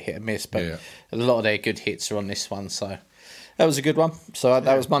been a bit hit and miss. But a lot of their good hits are on this one, so that was a good one. So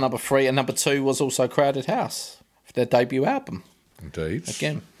that was my number 3. And number 2 was also Crowded House, their debut album. Indeed.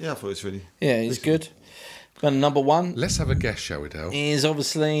 Again. Yeah, I thought it was really... Yeah, it's good. And number 1... Let's have a guess, shall we, Del? Is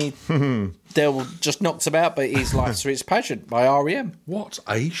obviously... Del just knocked him out, but is Life's Rich Pageant by R.E.M. What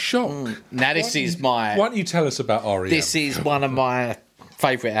a shock. Now, this is my... Why don't you tell us about R.E.M.? This is one of my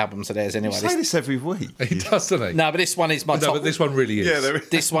favourite albums of theirs anyway. You say this every week. He does, doesn't he? No, but this one is my top... No, but this one really is. Yeah,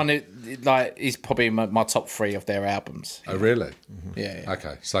 this one is probably my top 3 of their albums. Oh, really? Mm-hmm. Yeah.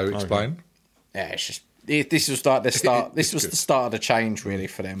 Okay, so explain. Yeah, it's just... This was like the start. This was the start of the change, really,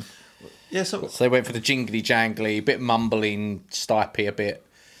 for them. Yeah, so they went for the jingly jangly, a bit mumbling, stipey, a bit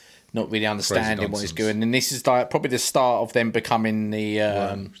not really understanding what he's doing. And this is like probably the start of them becoming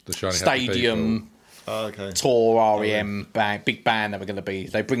the stadium tour R.E.M. band, big band they were going to be.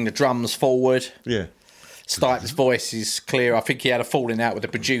 They bring the drums forward. Yeah. Stipe's voice is clear. I think he had a falling out with the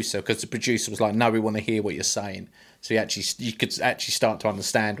producer because the producer was like, "No, we want to hear what you're saying." So you could actually start to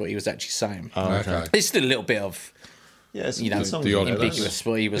understand what he was actually saying. Oh, okay. It's still a little bit of, ambiguous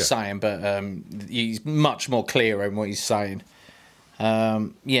what he was saying, but he's much more clear in what he's saying.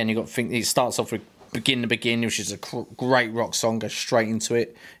 And you got to think it starts off with "Begin to Begin," which is a great rock song. Goes straight into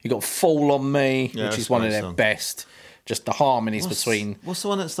it. You got "Fall on Me," which is one of their best. Just the harmonies between. What's the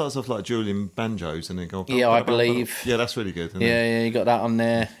one that starts off like Julian banjos and it goes? Yeah, I believe. Yeah, that's really good. Yeah, you got that on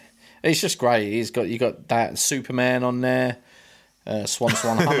there. It's just great. You got that Superman on there, Swan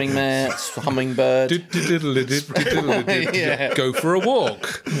Hummingbird. Go for a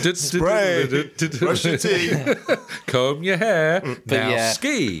walk. Spray. Brush your teeth. Comb your hair. Now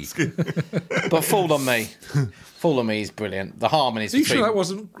ski. But Fall on Me. Fall on Me is brilliant. The harmonies. Are you sure that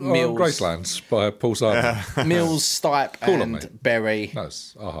wasn't Mills, Gracelands by Paul Simon? Mills, Stipe, and Berry. No,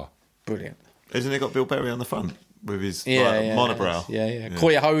 brilliant. Isn't it got Bill Berry on the front with his monobrow? Yeah.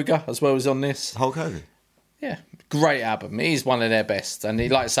 Cuyahoga as well as on this. Hulk Hogan. Yeah, great album. It is one of their best, and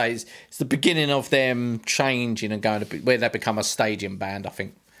like I say, it's the beginning of them changing and going to where they become a stadium band. I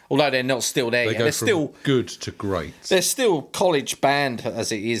think, although they're not still there yet, they're still good to great. They're still college band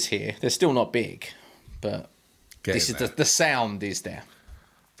as it is here. They're still not big, but the sound is there.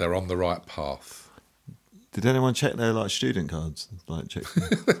 They're on the right path. Did anyone check their student cards? Check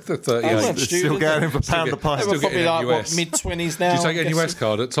the 38. Still going in for £1 a pint. They were probably mid-20s now. Do you take an US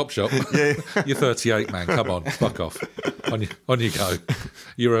card at Topshop? Yeah. You're 38, man. Come on, fuck off. On you go.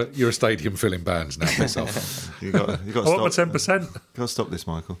 You're a stadium filling bands now. Piss off. You got to stop. I want my 10%. Got to stop this,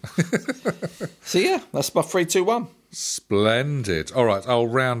 Michael. So yeah, that's my 3, 2, 1. Splendid. All right, I'll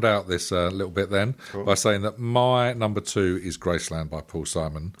round out this little bit then by saying that my number 2 is Graceland by Paul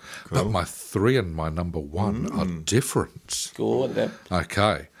Simon, but my 3 and my number 1 are different. Go on then.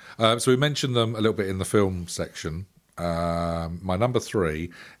 Okay, so we mentioned them a little bit in the film section. My number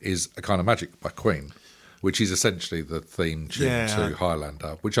 3 is A Kind of Magic by Queen, which is essentially the theme tune to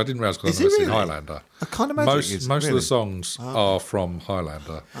Highlander, which I didn't realise because I've never seen Highlander. A Kind of Magic most of the songs are from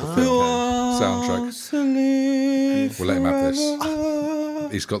Highlander, the film soundtrack. We'll let him have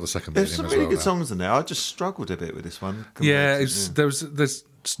this. He's got the second bit in him as well. There's some really good songs in there. I just struggled a bit with this one. There's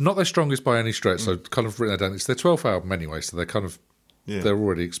it's not their strongest by any stretch, so kind of written that down. It's their 12th album anyway, so they're kind of they're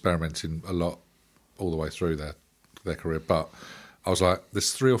already experimenting a lot all the way through their career, but I was like,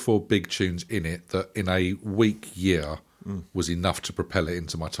 there's 3 or 4 big tunes in it that in a weak year was enough to propel it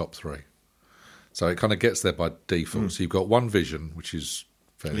into my top 3. So it kind of gets there by default. So you've got One Vision, which is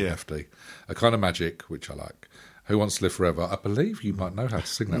fairly hefty. A Kind of Magic, which I like. Who Wants to Live Forever? I believe you might know how to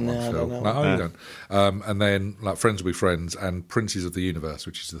sing that one, Phil. No, you don't. And then Friends Will Be Friends and Princes of the Universe,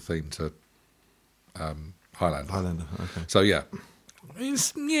 which is the theme to Highlander. Okay. So yeah,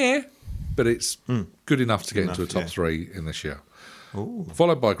 but it's good enough to get into a top 3 in this year. Ooh.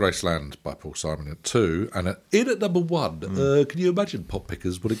 Followed by Graceland by Paul Simon at 2, and in at number 1. Can you imagine, Pop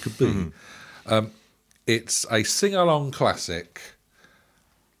Pickers, what it could be? It's a sing-along classic.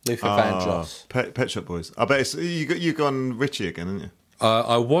 Luther Vandross. Pet Shop Boys. I bet you've gone Richie again, haven't you?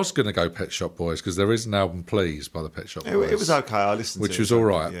 I was going to go Pet Shop Boys because there is an album, Please, by the Pet Shop Boys. It was okay. I listened to it. Which was all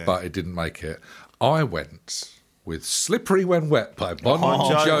right, but it didn't make it. I went with Slippery When Wet by Bon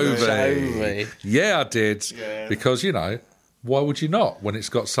Jovi. Yeah, I did. Yeah. Because, why would you not when it's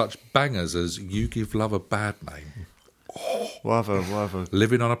got such bangers as You Give Love a Bad Name? Whatever.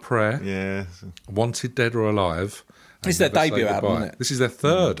 Living on a Prayer. Yeah. Wanted Dead or Alive. This is their debut album, isn't it? This is their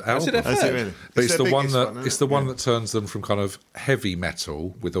third album. Is it their third? Is it really? But it's the one that turns them from kind of heavy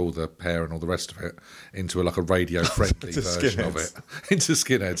metal with all the hair and all the rest of it into a radio friendly version of it. Into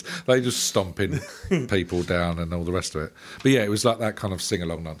skinheads. They just stomping people down and all the rest of it. But yeah, it was like that kind of sing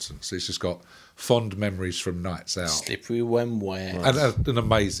along nonsense. It's just got fond memories from nights out. Slippery When Wet. And an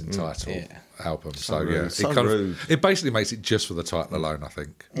amazing title album. So yeah, it basically makes it just for the title alone, I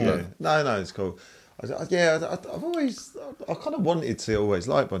think. Yeah. No, it's cool. I've always, I kind of wanted to always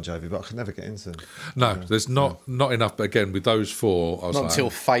like Bon Jovi, but I could never get into them. No, there's not enough. But again, with those 4, I was not until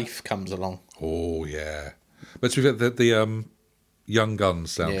Faith comes along. Oh yeah, but to be fair, the Young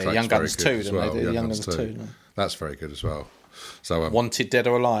Guns soundtrack. Yeah, Young Guns 2, as well. Young Guns 2. That's very good as well. So Wanted Dead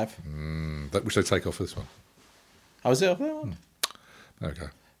or Alive. Which they take off for this one. Oh, is it? Okay.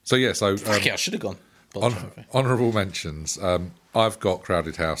 So yeah, I should have gone. Honourable mentions. I've got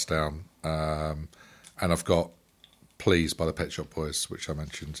Crowded House down. And I've got Please by the Pet Shop Boys, which I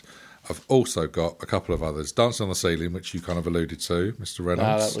mentioned. I've also got a couple of others. Dancing on the Ceiling, which you kind of alluded to, Mr.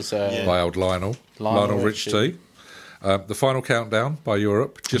 Reynolds. That was by old Lionel Rich T. The Final Countdown by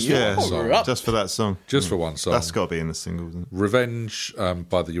Europe, just for one song. Just for that song. Just for one song. That's got to be in the single, isn't it? Revenge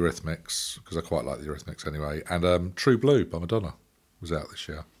by the Eurythmics, because I quite like the Eurythmics anyway. And True Blue by Madonna was out this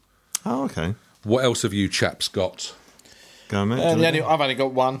year. Oh, okay. What else have you chaps got? Go, mate. I've only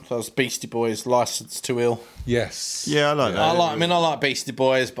got one. That was Beastie Boys, Licensed to Ill. Yes. Yeah, I like that. I like Beastie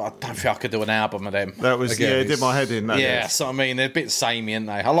Boys, but I don't think I could do an album of them. That was, it did my head in. That's what I mean. They're a bit samey, aren't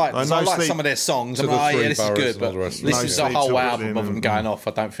they? I like some of their songs. I'm like, this is good, but this is a whole album of them going off.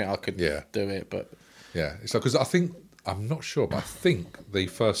 I don't think I could do it, but... Yeah, it's because I think... I'm not sure, but I think the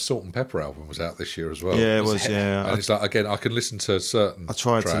first Salt and Pepper album was out this year as well. Yeah, it was, yeah. And it's like, again, I can listen to certain I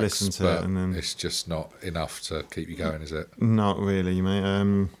tried tracks, to listen to it, and then... it's just not enough to keep you going, is it? Not really,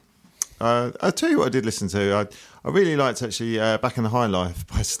 mate. I'll tell you what I did listen to. I really liked, actually, Back in the High Life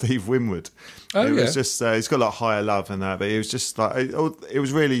by Steve Winwood. It was just, it's got like Higher Love and that, but it was just like, it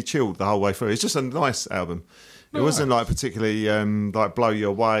was really chilled the whole way through. It's just a nice album. It wasn't like particularly like blow you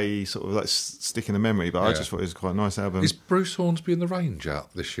away, sort of like stick in the memory, but I just thought it was quite a nice album. Is Bruce Hornsby in the Range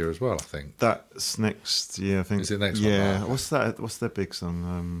out this year as well, I think? That's next year, I think. Is it next one? Yeah. What's that? What's their big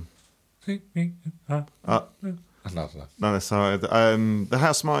song? No, that's all right. The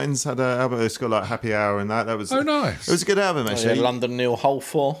House Martins had an album. It's got like Happy Hour and that. That was nice. It was a good album, actually. London Neil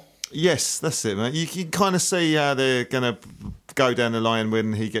Holford. Yes, that's it, mate. You can kind of see how they're going to go down the line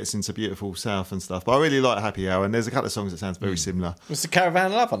when he gets into Beautiful South and stuff. But I really like Happy Hour, and there's a couple of songs that sounds very similar. Was the Caravan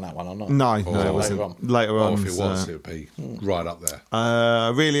of Love on that one or not? No, it wasn't. Later on. If it was, it would be right up there.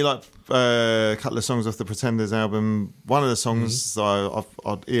 I really like a couple of songs off the Pretenders album. One of the songs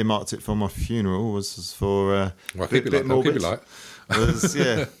I'd earmarked it for my funeral was for Keep It Light.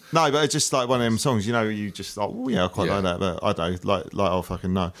 No, but it's just like one of them songs, you just like, oh yeah, I quite like that, but I don't like I'll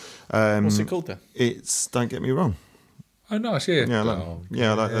fucking know. What's it called then? It's Don't Get Me Wrong. Oh, nice, yeah. I like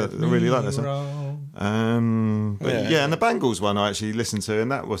that. I really like that song. And the Bangles one I actually listened to,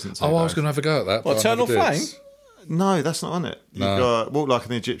 and that wasn't too bad. I was going to have a go at that. What, Eternal Flame? No, that's not on it. You've got Walk Like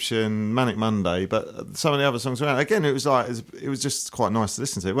an Egyptian, Manic Monday, but some of the other songs around. Again, it was just quite nice to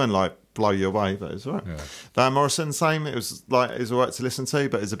listen to. It wasn't like blow you away, but it was all right. Yeah. Van Morrison, same. It was all right to listen to,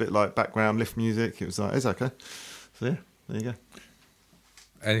 but it's a bit like background lift music. It was like, it's okay. So yeah, there you go.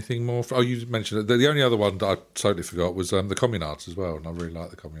 Anything more? You mentioned it. The only other one that I totally forgot was the Communards as well, and I really like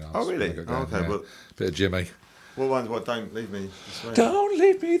the Communards. Oh, really? Okay, well, bit of Jimmy. What Don't Leave Me This Way? Don't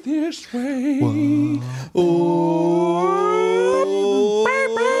leave me this way.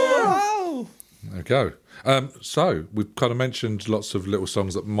 There we go. So we've kind of mentioned lots of little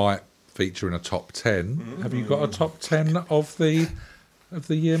songs that might feature in a top 10. Mm-hmm. Have you got a top 10 of the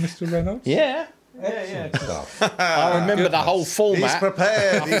year, Mr. Reynolds? Yeah. I remember the whole format. He's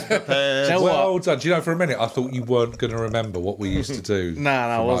prepared. Well done. Do you know, for a minute I thought you weren't going to remember what we used to do. No,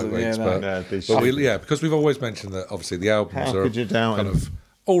 I wasn't. Because we've always mentioned that obviously the albums are kind of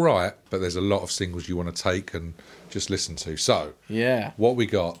all right, but there's a lot of singles you want to take and just listen to. So, what we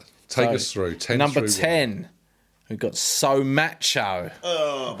got? Take us through 10. Number 10. We've got So Macho.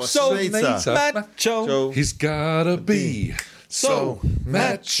 Oh, So Macho. He's gotta be. So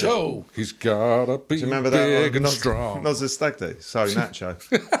macho, he's gotta be remember big that and strong. Nos a Stag Do, So Nacho.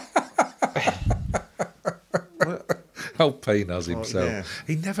 Oh, P-Nuz himself. Yeah.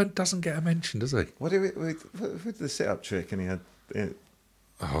 He never doesn't get a mention, does he? What did the sit-up trick and he had...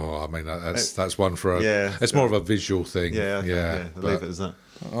 Oh, I mean, that's one for a... Yeah, it's more of a visual thing. Yeah, leave it as that.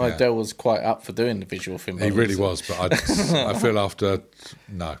 Dale was quite up for doing the visual film. He really was, but I feel after...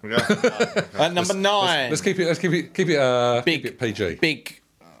 No. At number 9. Let's keep it PG. Big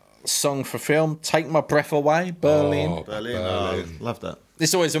song for film, Take My Breath Away, Berlin. Berlin. Love that.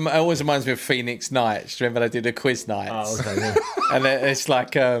 This always reminds me of Phoenix Nights. Do you remember they did the quiz nights? Oh, okay, yeah. And it's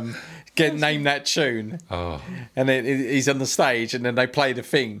like... name that tune, and he's on the stage, and then they play the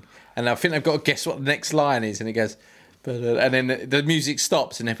thing, and I think they've got to guess what the next line is, and he goes, and then the music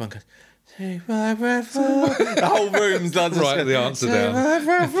stops, and everyone goes, "Take my breath away." The whole room's like write the answer down.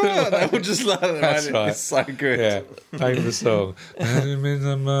 They all just like that. That's right. It's so good. Yeah, name the song.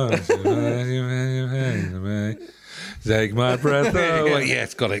 Take my breath away.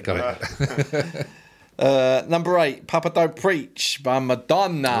 Yes, got it. Number 8, Papa Don't Preach by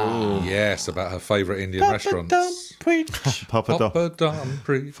Madonna. Ooh, yes, about her favourite Indian restaurants. Don't preach. Papa Don't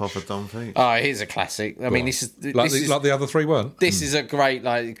Preach. Papa Don't Preach. Oh, here's a classic. I mean, this is like the other three weren't. This is a great,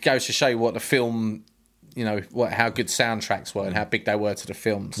 it goes to show you what the film, how good soundtracks were and how big they were to the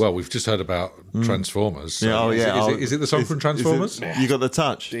films. Well, we've just heard about Transformers. So is it the song from Transformers? You Got the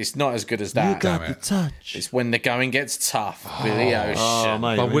Touch. It's not as good as that. You got the touch. It's When the Going Gets Tough. Billy Ocean.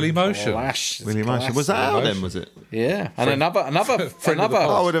 By Willie Motion. Willie Motion. Was that out then, was it? Yeah. And another.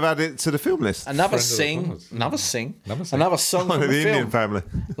 I would have added it to the film list. Another song from the Indian film. Family.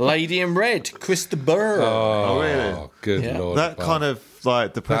 Lady in Red, Krista Burr. Oh, really? Good Lord. That kind of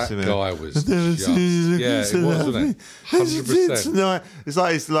depressing. That guy was just... Yeah, it was, wasn't it? 100%.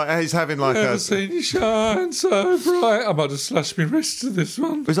 It's like he's having Never seen you shine so bright. I might have slashed my wrist to this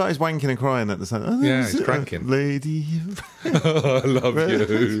one. It's like he's wanking and crying at the same time. Yeah, he's cranking. Lady. I love you.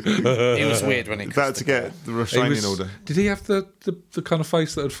 It was weird when he... About to get the restraining order. Did he have the kind of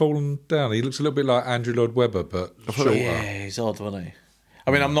face that had fallen down? He looks a little bit like Andrew Lloyd Webber, but shorter. Yeah, he's odd, wasn't he? I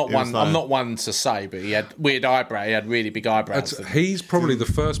mean, I'm not one to say, but he had weird eyebrow. He had really big eyebrows. He's probably the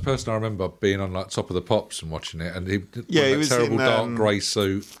first person I remember being on Top of the Pops and watching it, and he was terrible dark grey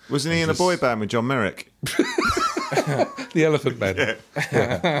suit. Wasn't he in a boy band with John Merrick? The Elephant Men,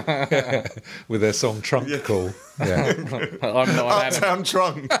 yeah. With their song Trunk Call. Yeah. I'm not Uptown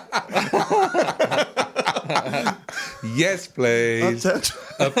Trunk. Yes, please.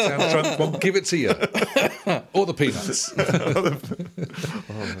 Uptown Trunk won't give it to you. Or the peanuts.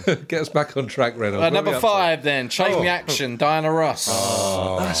 Get us back on track, Reynolds. Number 5 then, Chain Reaction, Diana Ross.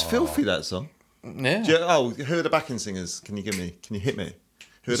 Oh, that's filthy, that song. Yeah. Who are the backing singers? Can you hit me?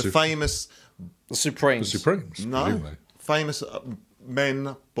 Who are the famous... The Supremes. The Supremes? No. Famous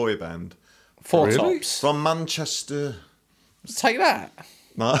men boy band. Four Tops. From Manchester. Let's take that.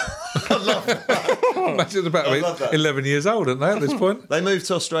 No, I love that. Imagine about 11 years old, aren't they, at this point? They moved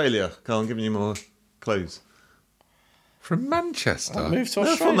to Australia. Go on, giving you more clues. From Manchester? Moved to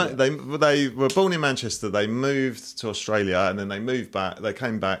Australia? They were born in Manchester. They moved to Australia, and then they moved back. They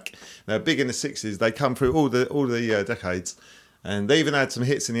came back. They were big in the 60s. They come through all the decades, and they even had some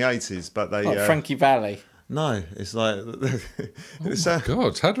hits in the 80s. But they Frankie Valli. No, it's like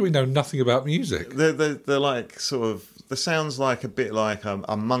God, how do we know nothing about music? They're like sort of. The sounds like a bit like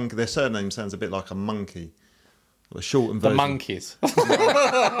a monkey. Their surname sounds a bit like a monkey. A shortened version. The Monkeys. No,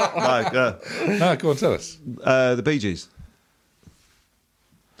 go on, tell us. The Bee Gees.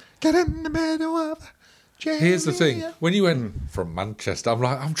 Get in the middle of. Here's the thing: when you went from Manchester,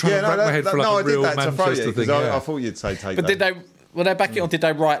 I'm trying to rack my head for a real Manchester thing. I thought you'd say take but that. Were they back it or did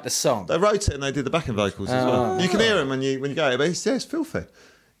they write the song? They wrote it and they did the backing vocals as well. You can hear them when you go. But it's filthy.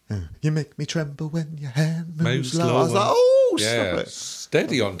 You make me tremble when your hand moves slow. I was like, oh, stop it.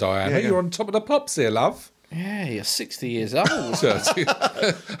 Steady on, Diana. You're on top of the pops here, love. Yeah, you're 60 years old.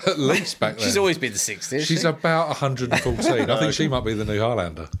 At least back then. She's always been 60. She's about 114. I think she might be the new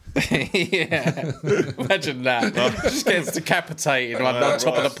Highlander. Yeah. Imagine that. Just gets decapitated on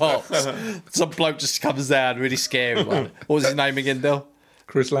top of the pops. Some bloke just comes down, really scary one. What was his name again, Dill?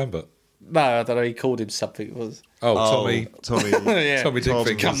 Chris Lambert. No, I don't know. He called him something. It was Tommy. Yeah. Tommy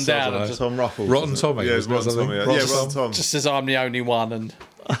Dickfingers. Come down and Tom Ruffles. Rotten Tommy. Yeah, Rotten Tommy. Rotten Tom. Just says I'm the only one, and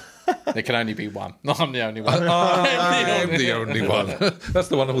there can only be one. No, I'm the only one. I'm the only one. That's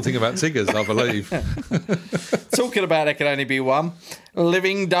the wonderful thing about Tiggers, I believe. Talking about there can only be one.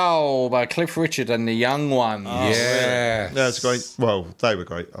 Living Doll by Cliff Richard and the Young Ones. Yeah. That's great. Well, they were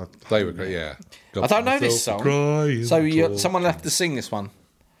great. They were great, yeah. I don't know this song. So someone have to sing this one.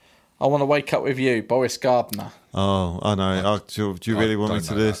 I Want to Wake Up With You, Boris Gardner. Oh, I know. Do you really want me to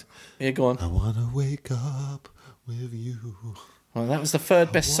do this? Yeah, go on. I want to wake up with you. Well, that was the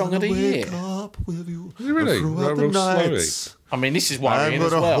third best song of the year. Wake up with you. Is it really? Throughout the nights. I mean, this is worrying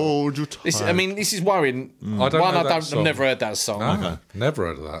as well. Hold you tight. This is worrying. I've never heard that song. No, never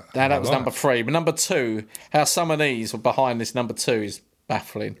heard of that. That was number 3. But number 2, how some of these were behind this number 2 is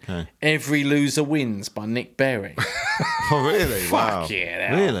baffling. Okay. Every Loser Wins by Nick Berry. Oh, really? Fuck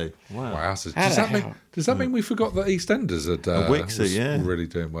yeah. Really? Wow. So does that mean we forgot that EastEnders was really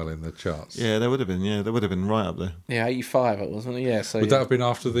doing well in the charts? Yeah, they would have been. Yeah, they would have been right up there. Yeah, 85 it was, wasn't it? Yeah. So would that have been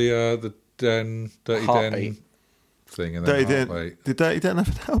after the Dirty Den thing? And then Did Dirty Den have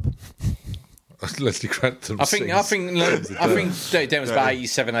an album? Leslie Grantham. I think Dirty Den was about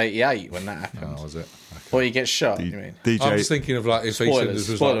 87, 88 when that happened. Oh, was it? Or he gets shot, you mean? DJ. I'm just thinking of like if EastEnders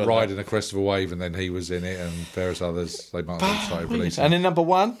was like riding a crest of a wave and then he was in it and various others, they might have started releasing. And then number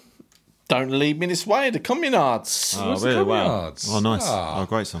 1, Don't Lead Me This Way, the Communards. Oh, really? Wow. Oh, nice. Oh,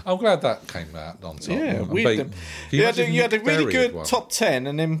 great song. I'm glad that came out on top. Yeah, you had a really good top 10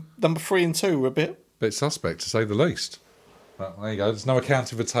 and then number 3 and 2 were a bit suspect, to say the least. Well, there you go. There's no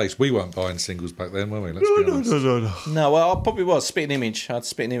accounting for taste. We weren't buying singles back then, were we? Let's be honest. No, well, I probably was. Spitting Image. I had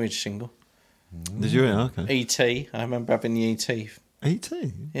Spitting Image single. Did you? Okay. E.T. I remember having the E.T.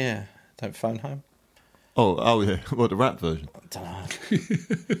 E.T.? Yeah. Don't Phone Home. Oh yeah. What, the rap version? I don't know.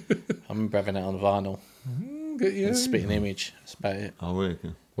 I remember having it on vinyl. And Spitting Image. That's about it. Oh, really?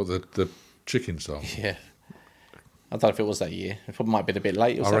 Yeah. What, the chicken song? Yeah. I don't know if it was that year. It probably might have been a bit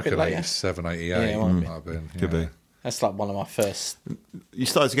late. I reckon 87, 88. Yeah, it might have been. Could be. That's like one of my first. You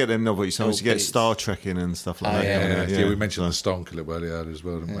started to get them novelty songs. You get Star Trek in and stuff like that. Yeah, we mentioned the Stonk a little earlier as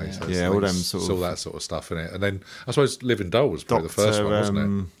well, didn't we? So all them sort of all that sort of stuff in it. And then I suppose Living Doll was probably the first one,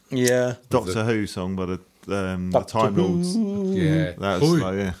 wasn't it? Yeah, Doctor Who song by the Time Lords. Yeah, that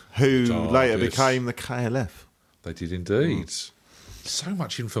was who later became the KLF. They did indeed. So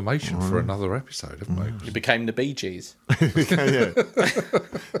much information for another episode, haven't we? You became the Bee Gees.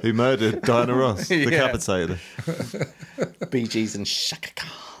 Who murdered Diana Ross, decapitated her. Bee Gees and Shaka Khan.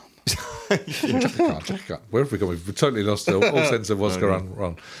 Chaka Khan. Where have we gone? We've totally lost all sense of what's going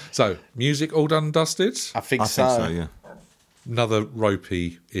on. So, music all done and dusted? I think so, yeah. Another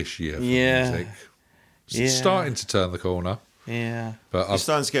ropey-ish year for music. It's starting to turn the corner. Yeah. But it's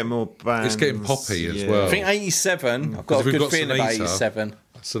starting to get more bands. It's getting poppy as well. I think 87, I've got a good feeling about 87.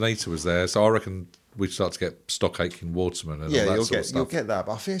 Sonata was there, so I reckon we'd start to get Stockache and Waterman and all that sort of stuff. You'll get that,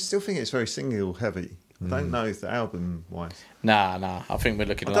 but I still think it's very single heavy. I don't know if the album wise. Nah. I think we're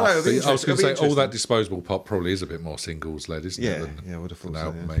looking at I was going to say, all that disposable pop probably is a bit more singles led, isn't it? Yeah, I would have thought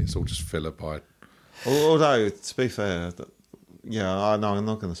so. It's all just filler by. Although, to be fair, I know I'm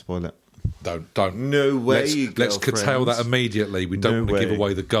not going to spoil it. Don't. No way. Let's curtail that immediately. We don't want to give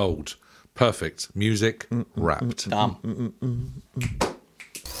away the gold. Perfect. Music wrapped. Done.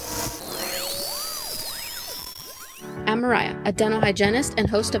 I'm Mariah, a dental hygienist and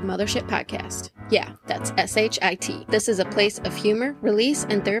host of Mothership Podcast. Yeah, that's SHIT. This is a place of humor, release,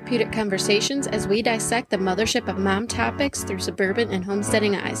 and therapeutic conversations as we dissect the mothership of mom topics through suburban and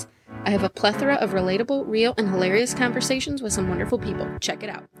homesteading eyes. I have a plethora of relatable, real, and hilarious conversations with some wonderful people. Check it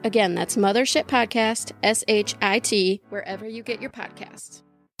out. Again, that's Mothership Podcast, SHIT, wherever you get your podcasts.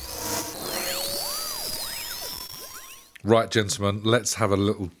 Right, gentlemen, let's have a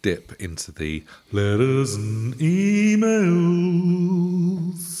little dip into the letters and emails.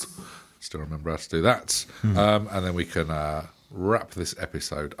 Still remember how to do that. And then we can wrap this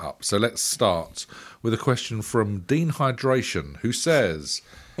episode up. So let's start with a question from Dean Hydration, who says,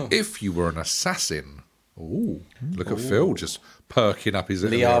 if you were an assassin... Ooh, look at Phil just perking up his...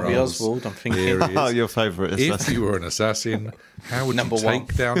 Lee Harvey Oswald, I'm thinking. Oh, your favourite assassin. If you were an assassin, how would you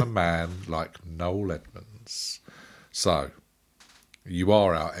take down a man like Noel Edmonds? So, you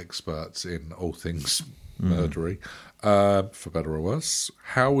are our experts in all things murdery, for better or worse.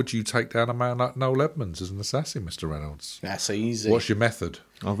 How would you take down a man like Noel Edmonds as an assassin, Mr. Reynolds? That's easy. What's your method?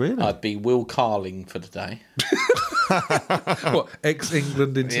 Oh, really? I'd be Will Carling for the day. What,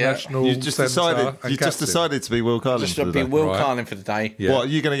 ex-England international You just decided to be Will Carling for the I'd day? be Will Carling for the day. Yeah. What, are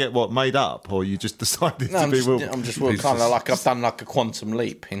you going to get, made up? Or you just decided to be Will... I'm just Will Carling. I've done like a quantum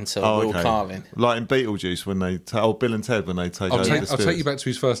leap into Will Carling. Like in Beetlejuice when they... Bill and Ted when they take over I'll take you back to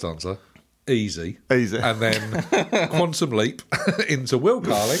his first answer. Easy. And then quantum leap into Will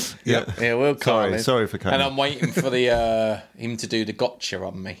Carling. Yeah, Will Carling. Sorry for coming. And I'm waiting for the him to do the gotcha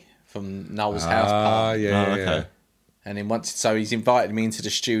on me from Noel's house party. Yeah. And then he's invited me into the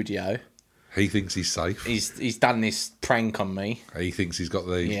studio. He thinks he's safe. He's done this prank on me. He thinks he's got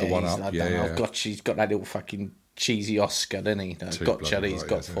the one up. He's got that little fucking cheesy Oscar, doesn't he? The gotcha that he's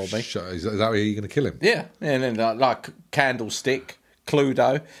got for me. Is that how you're going to kill him? Yeah. And then like Candlestick,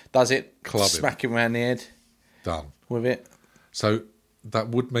 Cluedo does it. Club smack him around the head. Done. With it. So that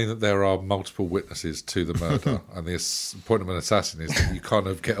would mean that there are multiple witnesses to the murder, and the point of an assassin is that you kind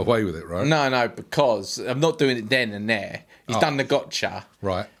of get away with it, right? No, because I'm not doing it then and there. He's done the gotcha.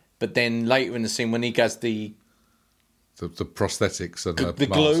 Right. But then later in the scene, when he does the prosthetics and the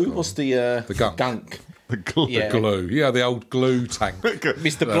glue, mask what's the gunk? The glue. Yeah. The glue. Yeah, the old glue tank.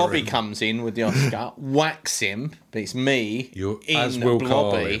 Mr. Blobby comes in with the Oscar, whacks him, but it's me as Will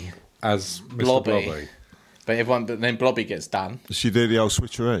Blobby. As Mr. Blobby. But then Blobby gets done. Does she do the old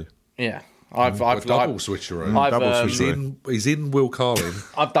switcheroo? Yeah. Double switcheroo. He's in Will Carling.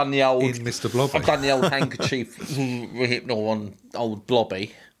 I've done the old... In Mr. Blobby. I've done the old handkerchief hypnol on old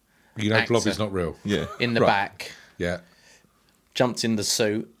Blobby. You know Blobby's not real. Yeah. In the back. Yeah. Jumped in the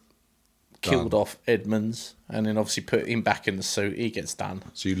suit. Killed off Edmonds. And then obviously put him back in the suit. He gets done.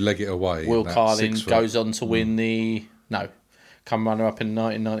 So you leg it away. Will Carling goes on to win the... No. Come runner-up in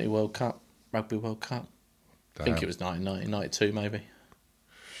 1990 World Cup. Rugby World Cup. I think it was 1992 maybe.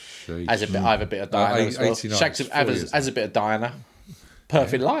 I have a bit of Diana as well. Shags has a bit of Diana.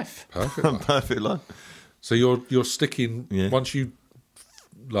 Perfect life. Perfect life. So you're sticking once you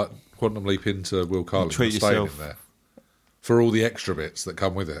like quantum leap into Will Carling, treat yourself in there for all the extra bits that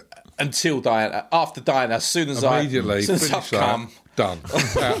come with it. Until Diana, after Diana, as soon as I've come, done.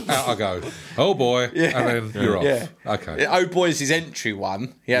 out I go. Oh boy, and then you're off. Yeah. Okay. Oh boy's his entry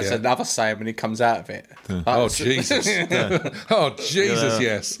one. He has another saying when he comes out of it. Oh Jesus! Oh Jesus!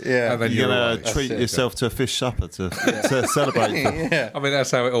 Yes. Yeah. And then you're going to treat yourself to a fish supper to celebrate. I mean,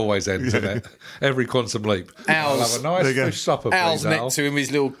 that's how it always ends, isn't it? Every quantum leap. I'll have a nice fish supper. Al's next to him,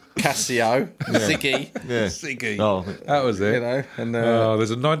 his little Casio, Ziggy. Ziggy. Oh, that was it. You know, and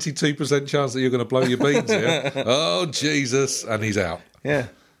there's a 92% chance that you're going to blow your beans here. Oh Jesus! And he's out. Yeah.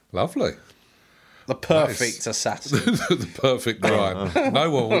 Lovely. The perfect assassin. The perfect crime. No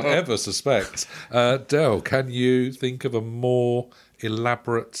one will ever suspect. Del, can you think of a more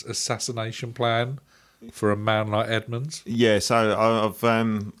elaborate assassination plan for a man like Edmonds? Yeah, so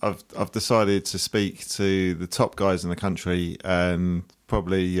I've decided to speak to the top guys in the country,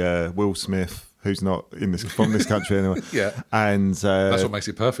 probably Will Smith, who's not from this country anyway. Yeah, and that's what makes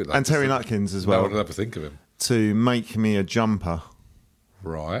it perfect. And Terry Nutkins as well. No one would ever think of him to make me a jumper.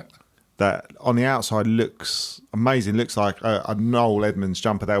 Right. That on the outside looks amazing. Looks like a Noel Edmonds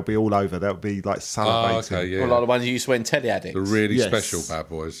jumper. They'll be all over. They'll be like salivating. Okay, yeah. Well, like the ones you used to wear in Telly Addicts. The really special bad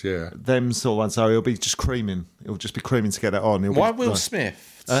boys, yeah. Them sort of ones. So it'll be just creaming. It'll just be creaming to get that on. Why Will Smith?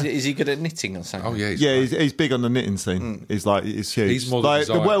 Is he good at knitting or something? Oh yeah, he's big on the knitting scene. He's huge. He's more like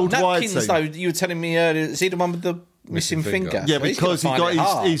the worldwide scene. Though, you were telling me earlier, is he the one with the missing finger? Yeah, because he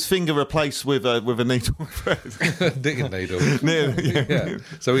got his finger replaced with a needle thread. Knitting needle. Yeah.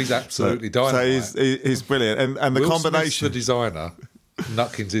 So he's absolutely dynamite. So he's brilliant, and the Will combination. Smith's the designer.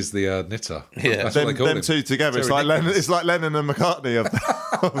 Nutkins is the knitter. Yeah, that's what they call them him. two together. It's like Lennon and McCartney of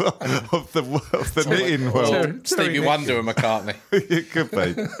the knitting world. Stevie Wonder and McCartney. It could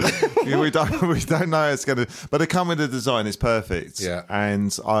be. we don't know how it's going to. But they come with the design. It's perfect. Yeah.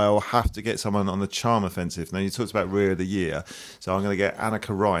 And I'll have to get someone on the charm offensive. Now you talked about Rear of the Year, so I'm going to get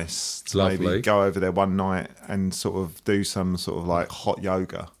Annika Rice to maybe go over there one night and sort of do some sort of like hot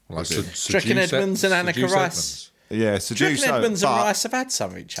yoga. Like Do you reckon Edmonds and Annika Rice? Yeah, Do you reckon Edmonds and Rice have had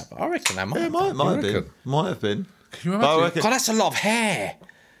some of each other? I reckon they might. Yeah, might have been. Can you imagine? God, that's a lot of hair.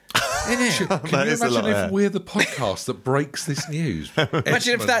 Isn't it? Can you imagine if we're the podcast that breaks this news?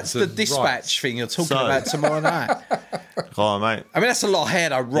 Imagine if that's the dispatch thing you're talking about tomorrow night. Oh, mate. I mean, that's a lot of hair,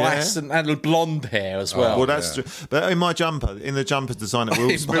 though. Rice and blonde hair as well. Well, that's true. But in my jumper, in the jumper design at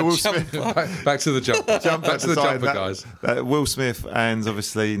Will Smith. Back to the jumper. Back to the jumper, guys. Will Smith and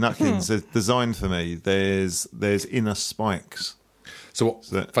obviously Nutkins has designed for me. There's inner spikes. So what?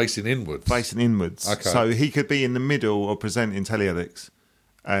 Facing inwards? Facing inwards. Okay. So he could be in the middle or presenting teleedits,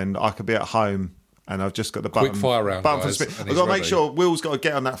 and I could be at home, and I've just got the button. Quick fire round, guys, I've got to make sure Will's got to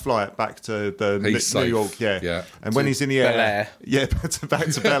get on that flight back to the New York. Yeah. And when he's in the air. Yeah, back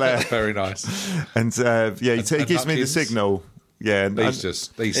to Bel Air. Very nice. And he gives me the signal. Yeah, he's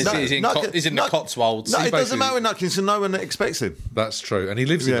in the Cotswolds. No, it doesn't matter with Nutkins, so no one expects him. That's true, and he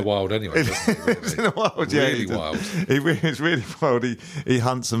lives in the wild anyway. Doesn't he? Really? He lives in the wild, yeah. Really wild. It's really wild. He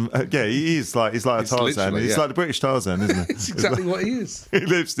hunts them. He's like a Tarzan. He's like the British Tarzan, isn't he? It's exactly what he is. He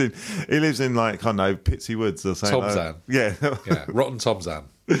lives in like, I don't know, Pitsy Woods or something. Tomzan. Yeah, rotten Tomzan.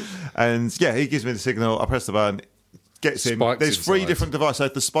 And he gives me the signal. I press the button. Gets in. There's 3 different devices. So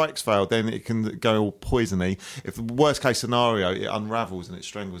if the spikes fail, then it can go all poisony. If the worst case scenario, it unravels and it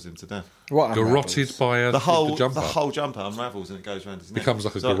strangles him to death. What? Garroted by the whole jumper. The whole jumper unravels and it goes around his neck. Becomes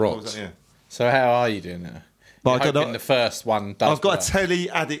like a garrote. So how are you doing that? But the first one does. I've got a Tele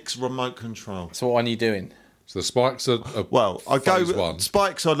Addicts remote control. So what are you doing? So the spikes are I go with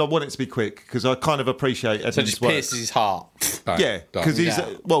spikes. I want it to be quick because I kind of appreciate Edmonds' so it just pierces his heart. Yeah, because we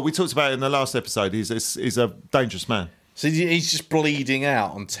talked about it in the last episode. He's a dangerous man. So he's just bleeding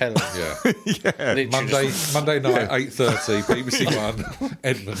out on telly. Yeah. Monday night, 8:30, BBC One.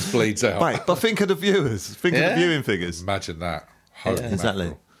 Edmonds bleeds out. Mate, but think of the viewers. Think of the viewing figures. Imagine that.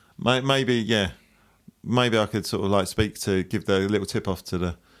 Exactly. Maybe I could sort of like give the little tip off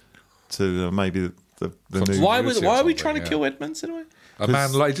to maybe the new. Why are we trying to kill Edmonds anyway? A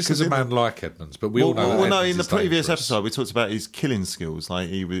man like Edmonds, but we all know. Well, no. In the previous episode, we talked about his killing skills. Like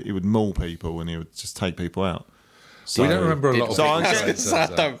he would maul people and he would just take people out. So, we don't remember a lot of I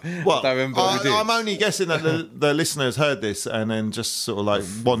don't remember. I'm only guessing that the listeners heard this and then just sort of like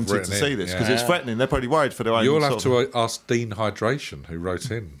wanted to see this because it's threatening. They're probably worried for their own. You'll have to ask Dean Hydration, who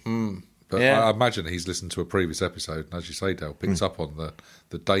wrote in. But I imagine he's listened to a previous episode, and as you say, Dale, picks up on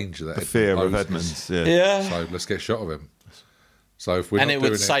the danger that fear of Edmonds. Yeah. So let's get a shot of him. So if we're and it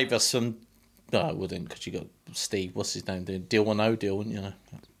would save us some. No, it wouldn't, because you got Steve. What's his name doing? Deal or no deal, wouldn't you?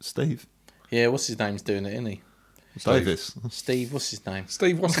 Steve. Yeah, what's his name's doing it, isn't he? Davis. Steve, what's his name?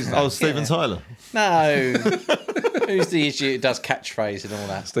 Steve, what's his name? Oh, Steven Tyler. No. Who's the idiot who does catchphrase and all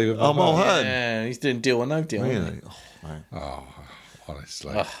that? Stephen Mulhern. Yeah, he's doing deal or no deal. Really?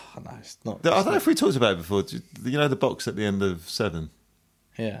 Honestly. No, it's not. I don't know if we talked about it before. You know the box at the end of 7?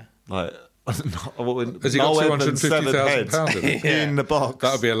 Yeah. Like, has he got £250,000 in the box?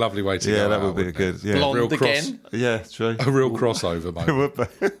 That would be a lovely way to go. Yeah, that would be a good. Yeah. Blonde again? Yeah, true. A real crossover moment. It would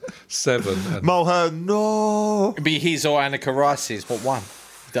be. 7. Mulhern, no. It'd be his or Annika Rice's. What one?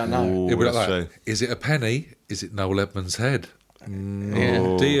 You don't know. Ooh, it'd be like that. Is it a penny? Is it Noel Edmonds' head?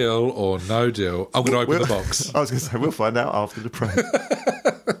 Yeah. Deal or no deal? I'm going to open the box. I was going to say, we'll find out after the break.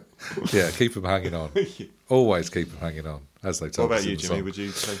 Yeah, keep them hanging on. Always keep them hanging on, as they tell us. What about you, Jimmy? Would you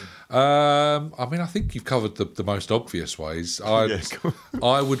say? I mean, I think you've covered the most obvious ways.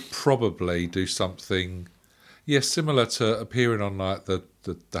 I would probably do something, similar to appearing on like the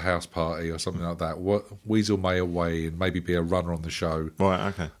house party or something like that. Weasel May away and maybe be a runner on the show. Right,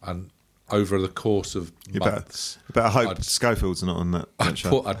 okay. And over the course of months, you better hope Schofield's not on that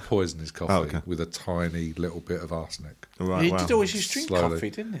show. I'd poison his coffee with a tiny little bit of arsenic. Right, he did always used to drink coffee,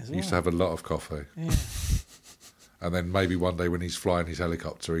 didn't he? He used to have a lot of coffee. Yeah. And then maybe one day when he's flying his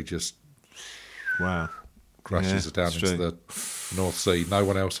helicopter, he just crashes down into the North Sea. No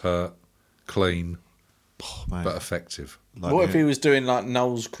one else hurt, clean, but effective. What if he was doing like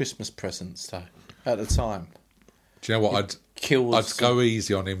Noel's Christmas presents though at the time? Do you know what? I'd go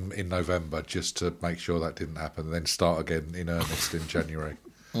easy on him in November just to make sure that didn't happen, and then start again in earnest in January.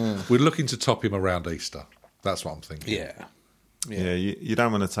 We're looking to top him around Easter. That's what I'm thinking. Yeah. Yeah, you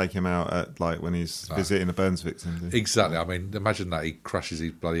don't want to take him out at like when he's visiting a burns victim. Exactly. I mean, imagine that he crashes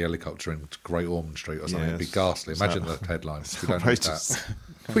his bloody helicopter into Great Ormond Street or something. It'd be ghastly. Imagine the headlines. We don't need that.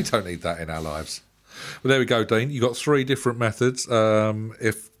 We don't need that in our lives. Well, there we go, Dean. You got 3 different methods.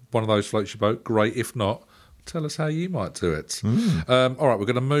 If one of those floats your boat, great. If not, tell us how you might do it. All right, we're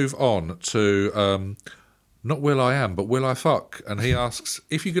going to move on to not Will I Am, but Will I Fuck? And he asks,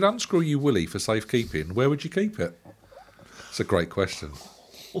 if you could unscrew your willy for safekeeping, where would you keep it? It's a great question.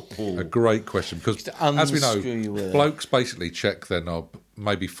 A great question. Because, as we know, blokes basically check their knob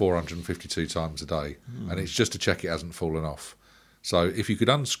maybe 452 times a day, and it's just to check it hasn't fallen off. So if you could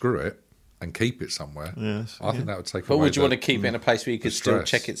unscrew it and keep it somewhere, I think that would take away. But would you want to keep it in a place where you could still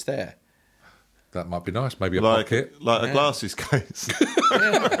check it's there? That might be nice. Maybe a pocket. Like a glasses case.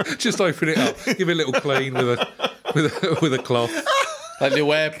 Just open it up. Give it a little clean with a cloth. Like little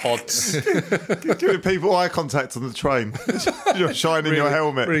AirPods. Giving people eye contact on the train. You're shining your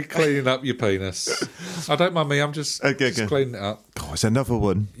helmet. Really cleaning up your penis. I don't mind me. I'm just cleaning it up. Oh, it's another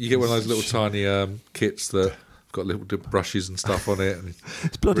one. You get one of those little tiny kits that got little brushes and stuff on it. And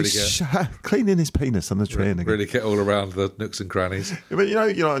it's bloody cleaning his penis on the train again. Really get all around the nooks and crannies. Yeah, but you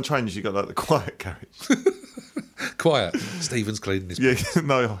know, on trains you got like the quiet carriage. Quiet. Stephen's cleaning his penis.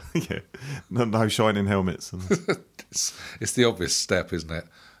 No shining helmets. It's the obvious step, isn't it?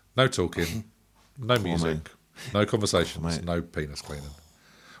 No talking, no music, no conversations, no penis cleaning.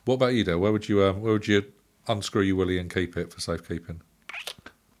 What about you, Dale? Where would you unscrew your willy and keep it for safekeeping?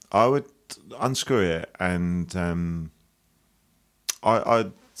 I would unscrew it and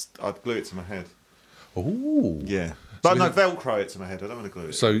I'd glue it to my head. Oh, yeah. But no, Velcro it to my head. I don't want to glue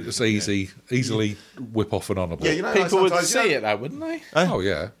it. So it's easily whip off and onable. Yeah, you know, people would see it though, wouldn't they? Oh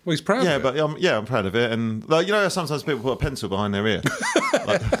yeah. Well, he's proud. Yeah, of it. but I'm proud of it. And like, you know, sometimes people put a pencil behind their ear.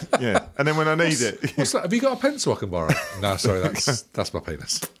 And then when I need it, what's that? Have you got a pencil I can borrow? No, sorry, that's my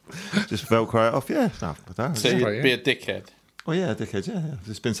penis. Just Velcro it off. Yeah, so you'd be a dickhead. Oh yeah, a dickhead. Yeah.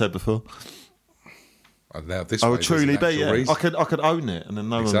 It's been said before. And now this I would truly be. Yeah, reason. I could own it, and then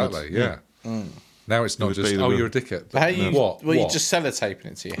no one would. Yeah. Now it's not just, you're a dickhead. But how you just sellotaping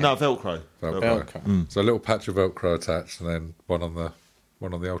it to you? No, Velcro. So a little patch of Velcro attached and then one on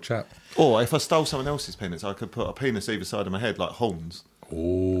the old chap. Or if I stole someone else's penis, I could put a penis either side of my head, like horns.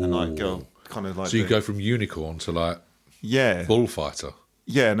 Oh. And like go kind of like... So you go from unicorn to like... Yeah. Bullfighter.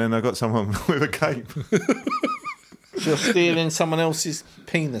 Yeah, and then I got someone with a cape. So you're stealing someone else's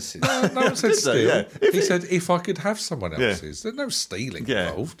penises? No one said steal. Yeah. He said if I could have someone else's. There's no stealing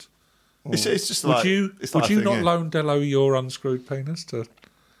involved. It's just would like... Would you not loan Dello your unscrewed penis to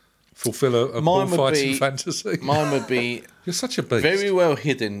fulfil a bullfighting fantasy? Mine would be... You're such a beast. Very well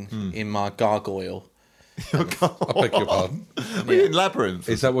hidden in my gargoyle. I beg your pardon? We're in Labyrinth.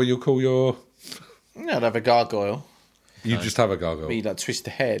 Is that what you'll call your... Yeah, I'd have a gargoyle. You just have a gargoyle? But you'd like twist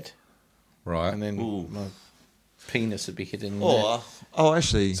the head. Right. And then my penis would be hidden there. Oh,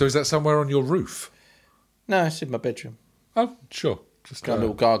 actually... So is that somewhere on your roof? No, it's in my bedroom. Oh, sure. Just got a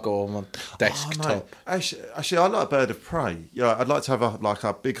little gargoyle on my desktop. No. Actually, I like bird of prey. Yeah, I'd like to have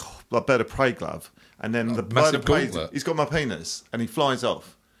a big bird of prey glove, and then the bird of prey. He's got my penis, and he flies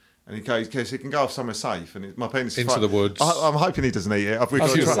off, and he goes because he can go off somewhere safe, and my penis into the woods. I'm hoping he doesn't eat it. I was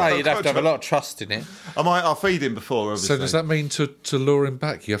going to say you'd have to have a lot of trust in it. I'll feed him before. Obviously. So does that mean to lure him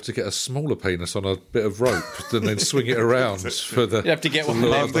back, you have to get a smaller penis on a bit of rope, and then swing it around for the? You have to get one.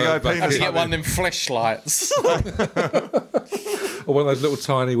 You have to get one of them fleshlights. Or one of those little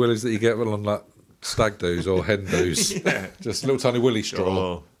tiny willies that you get on like stag doos or hen doos. Just a little tiny willy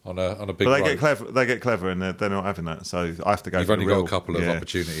straw on a big. But they get clever, and they're not having that. So I have to go. You've only got a couple of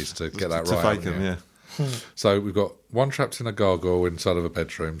opportunities to get that right. To fake them, So we've got one trapped in a gargoyle inside of a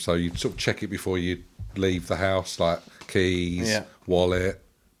bedroom. So you sort of check it before you leave the house, like keys, wallet,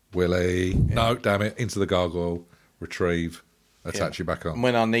 willy. No, damn it, into the gargoyle, retrieve, attach you back on. And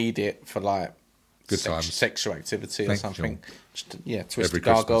when I need it for like times, sexual activity or something, twist the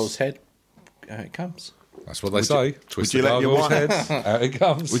gargoyle's head, out it comes. That's what they say. Twist the gargoyle's head, out it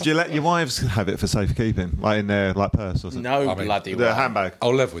comes. Would you let your wives have it for safekeeping, like in their purse or something? No, bloody their handbag.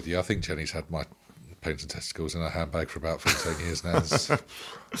 I'll live with you. I think Jenny's had my penis and testicles in her handbag for about 15 years now.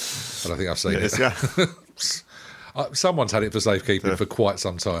 But I think I've seen it. Yeah. Someone's had it for safekeeping for quite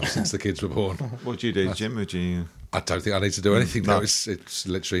some time since the kids were born. What do you do, Jim? Would you? I don't think I need to do anything. No, it's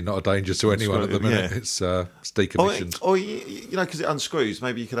literally not a danger to anyone at the minute. It's decommissioned. Or you know, because it unscrews.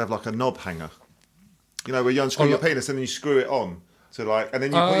 Maybe you could have like a knob hanger. You know, where you unscrew your penis and then you screw it on. So like, and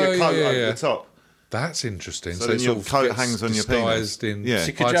then you put your coat over the top. That's interesting. So then your coat hangs on your penis. So could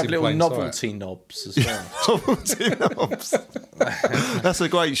you have little novelty knobs as well? Novelty knobs. That's a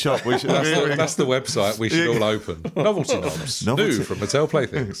great shop. That's the website we should all open. Novelty knobs. New from Mattel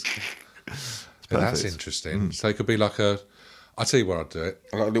Playthings. That's interesting. So it could be like I'll tell you where I'd do it.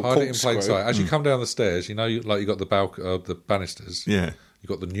 Like a hide it in plain sight. As you come down the stairs, you got the banisters. Yeah. You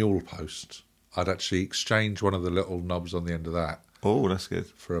got the newel post. I'd actually exchange one of the little knobs on the end of that. Oh, that's good.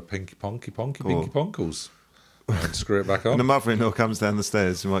 For a pinky ponkles. And screw it back on. When the mother-in-law comes down the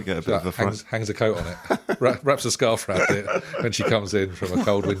stairs, you might get a bit of a front. Hangs a coat on it. Wraps a scarf around it when she comes in from a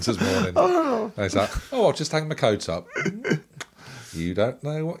cold winter's morning. And it's like, I'll just hang my coat up. You don't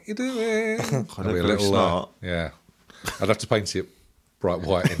know what you're doing. Be a little smart. Yeah. I'd have to paint it bright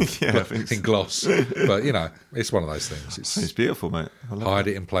white in gloss. But, it's one of those things. It's beautiful, mate. Hide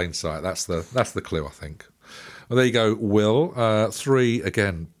it in plain sight. That's the clue, I think. Well, there you go, Will. 3,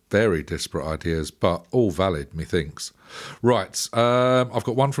 again, very disparate ideas, but all valid, methinks. Right, I've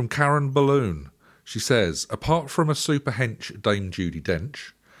got one from Karen Balloon. She says, apart from a super hench Dame Judi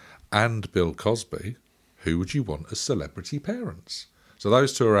Dench and Bill Cosby, who would you want as celebrity parents? So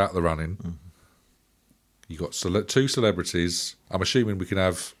those two are out the running. Mm-hmm. You've got 2 celebrities. I'm assuming we can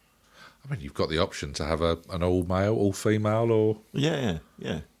have... you've got the option to have an all-male, all-female, or... Yeah.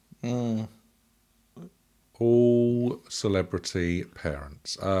 All celebrity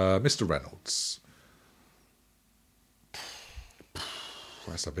parents. Mr. Reynolds.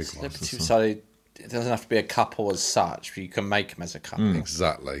 That's a big one. So it doesn't have to be a couple as such, but you can make them as a couple.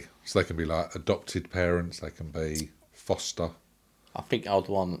 Exactly. So they can be like adopted parents. They can be foster. I think I'd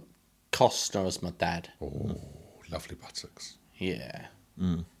want Costner as my dad. Oh, lovely buttocks. Yeah.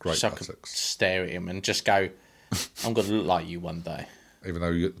 Great so buttocks. I could stare at him and just go, I'm going to look like you one day. Even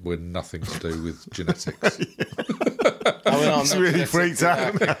though we're nothing to do with genetics. He's really freaked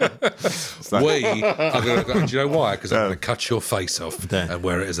out. Do you know why? Because I'm going to cut your face off and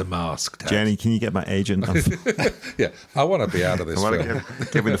wear it as a mask, Dad. Jenny, can you get my agent? Yeah, I want to be out of this film.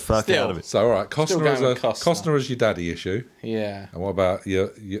 Get me the fuck out of it. So, all right, Costner is your daddy issue. Yeah. And what about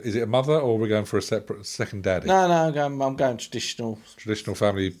is it a mother, or are we going for a second daddy? No, I'm going traditional. Traditional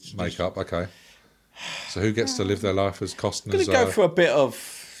family makeup, okay. So who gets to live their life as Costner's? I'm going to go for a bit of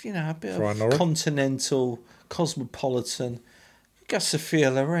continental, cosmopolitan. Go Sophia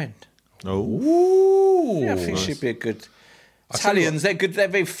Loren. Oh, yeah, I think she'd be a good. Italians, they're good. They're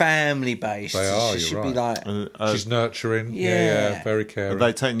very family based. They are. She You're should right. be like. She's nurturing. Yeah, very caring. Are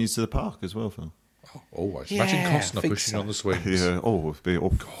they taking you to the park as well, Phil? Oh, always. Imagine Costner pushing on the swings. Yeah. Oh,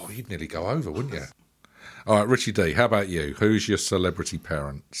 God, you'd nearly go over, wouldn't you? All right, Richie D, how about you? Who's your celebrity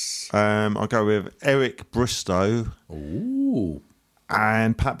parents? I'll go with Eric Bristow. Ooh.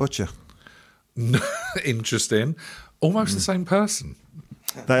 And Pat Butcher. Interesting. Almost the same person.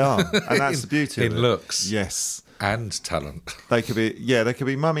 They are. And that's the beauty of it. In looks. Yes. And talent. They could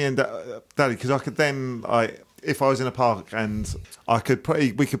be mummy and daddy, because I could then... if I was in a park and we could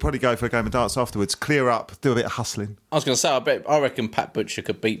probably go for a game of darts afterwards, clear up, do a bit of hustling. I was going to say, I reckon Pat Butcher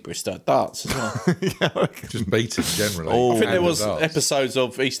could beat Bristow at darts as well. Just beat him generally. I think there was episodes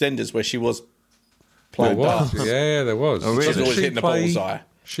of EastEnders where she was playing darts. Yeah, there was. Oh, really? She was always hitting the bullseye.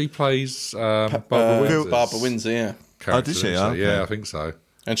 She plays Barbara Windsor, yeah. Oh, did she? Okay. Yeah, I think so.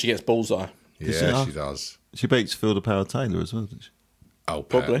 And she gets bullseye. Yeah, she does. She beats Phil the Power Taylor as well, didn't she? Oh,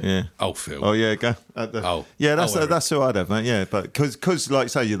 probably. Yeah. Oh, Phil. Oh, yeah. Go. Yeah, that's who I'd have, mate. Yeah, but because, like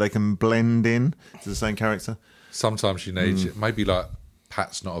say, they can blend in to the same character. Sometimes you need maybe like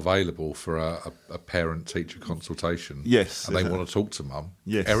Pat's not available for a parent-teacher consultation. Yes, and they want to talk to mum.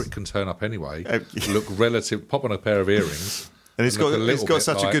 Yes, Eric can turn up anyway. Look pop on a pair of earrings. And he's got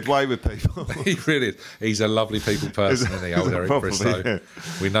such a good way with people. He really is. He's a lovely people person, isn't he, old Eric Bristow? Yeah.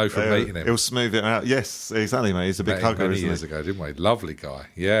 We know from meeting him. He'll smooth it out. Yes, exactly, mate. He's a big hugger, many years ago, didn't we? Lovely guy.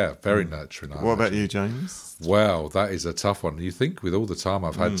 Yeah, very nurturing. What about you, James? Well, that is a tough one. You think with all the time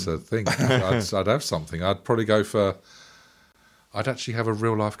I've had to think, I'd have something. I'd probably go for... I'd actually have a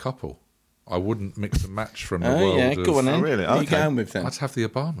real-life couple. I wouldn't mix and match from the world of... Go on then. Oh, really? What are you going with then? I'd have the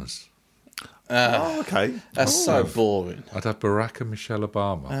Obamas. Okay. That's so boring. I'd have Barack and Michelle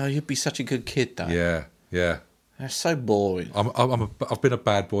Obama. Oh, you'd be such a good kid, though. Yeah. That's so boring. I've been a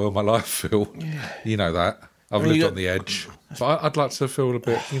bad boy all my life, Phil. Yeah. You know that. I've lived on the edge. But I'd like to feel a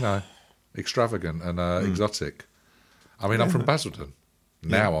bit, extravagant and exotic. I mean, I'm from Basildon.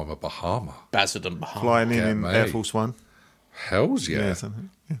 Now I'm a Bahama. Basildon, Bahama. Flying in Air Force One. Hells yeah.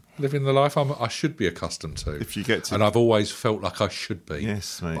 Yeah. Living the life I should be accustomed to. If you get to... And I've always felt like I should be.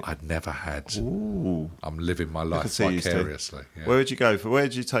 Yes, mate. But I'd never had. Ooh. I'm living my life vicariously. Yeah. Where would you go for? Where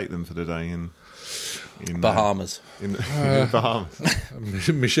did you take them for the day? In Bahamas. In Bahamas.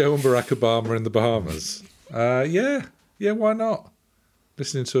 Michelle and Barack Obama in the Bahamas. Yeah, why not?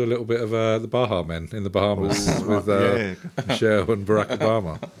 Listening to a little bit of the Baha Men in the Bahamas with Michelle and Barack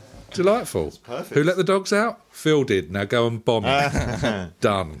Obama. Delightful. Who let the dogs out? Phil did. Now go and bomb it.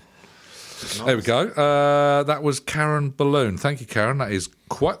 Done. Nice. There we go. That was Karen Balloon. Thank you, Karen. That is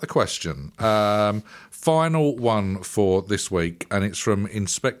quite the question. Final one for this week, and it's from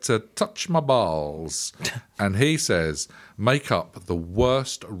Inspector Touch My Balls. And he says, make up the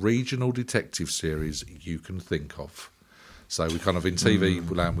worst regional detective series you can think of. So we kind of, in TV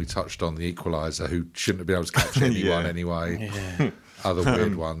land, we touched on The Equalizer, who shouldn't have been able to catch anyone anyway. Yeah. Other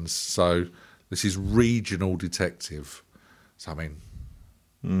weird ones. So this is regional detective. So, I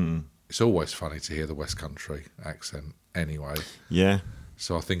mean, it's always funny to hear the West Country accent anyway. Yeah.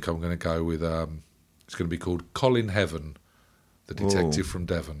 So I think I'm going to go with, it's going to be called Colin Heaven, the detective from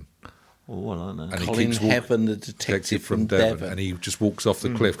Devon. Oh, I like that. And Colin Heaven, the detective from Devon. And he just walks off the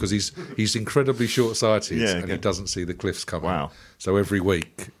cliff because he's incredibly short-sighted and he doesn't see the cliffs coming. Wow. So every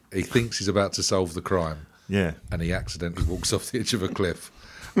week he thinks he's about to solve the crime. Yeah. And he accidentally walks off the edge of a cliff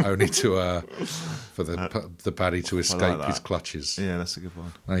only to for the baddie to escape his clutches. Yeah, that's a good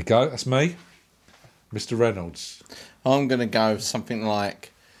one. There you go. That's me. Mr. Reynolds. I'm going to go something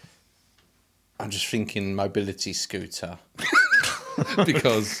like, I'm just thinking mobility scooter.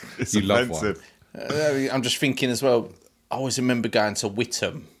 Because you love one. I'm just thinking as well, I always remember going to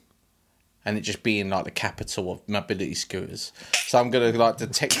Whittam and it just being like the capital of mobility scooters. So I'm going to like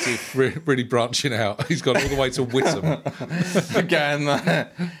detective... really branching out. He's gone all the way to Whittam. Again,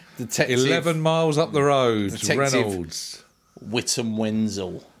 detective... 11 miles up the road, detective Reynolds. Whittam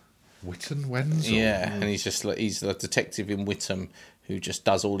Wenzel. Whittam Wenzel? Yeah, and he's the detective in Whittam who just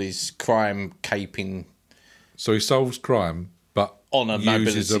does all his crime caping. So he solves crime... but on a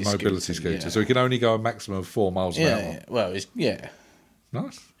uses mobility scooter. Yeah. So he can only go a maximum of 4 miles an hour. Yeah, well,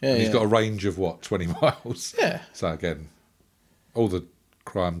 Nice. Yeah, and he's got a range of, 20 miles? Yeah. So again, all the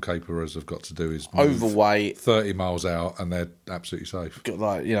crime caperers have got to do is move overweight 30 miles out and they're absolutely safe.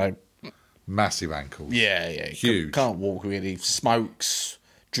 Got massive ankles. Yeah. Huge. Can't walk really. Smokes,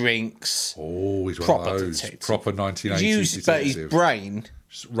 drinks. Oh, he's one of those. Detective. Proper 1980s detective. But his brain...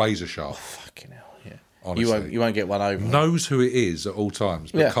 razor sharp. Oh, fucking hell. Honestly. You won't get one over. Knows who it is at all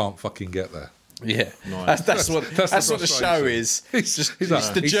times, but can't fucking get there. Yeah, nice. that's what the show is. It's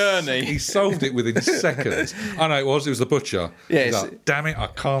the journey. He solved it within seconds. I know it was the butcher. Yeah, like, damn it, I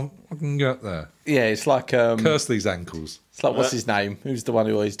can't fucking get there. Yeah, it's like curse these ankles. It's like what's his name? Who's the one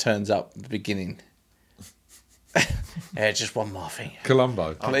who always turns up at the beginning? Yeah, just one more thing.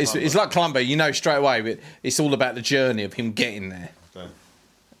 Columbo. It's like Columbo. You know straight away, but it's all about the journey of him getting there.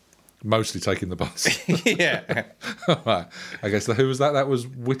 Mostly taking the bus. Yeah. Right. I guess who was that? That was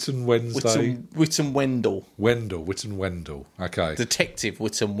Whittam Wednesday. Whittam Wendell. Whittam Wendell. Okay. Detective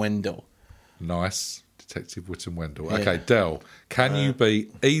Whittam Wendell. Nice. Detective Whittam Wendell. Yeah. Okay, Del, can you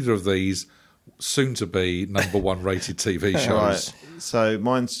be either of these soon to be number one rated TV shows? Right. So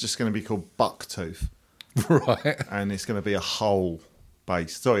mine's just going to be called Bucktooth. Right. And it's going to be a Hull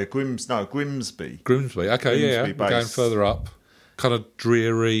based. Sorry, Grimsby. Grimsby. Okay, We're going further up. Kind of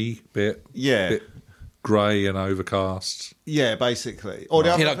dreary bit. Yeah. Bit grey and overcast. Yeah, basically. Or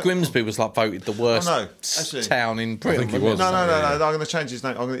Grimsby was voted the worst town in Britain. I think he was. No. I'm going to change his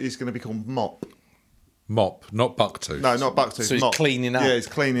name. He's going to be called Mop. Mop, not Bucktooth. No, not Bucktooth. So he's cleaning up. Yeah, he's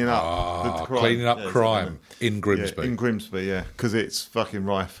cleaning up. Cleaning up crime in Grimsby. Yeah, in Grimsby, because it's fucking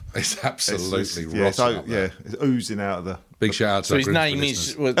rife. It's absolutely rotten. It's oozing out of the... Big shout out to his name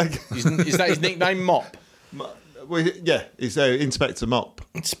is that his nickname, Mop? Well, yeah, he's Inspector Mop.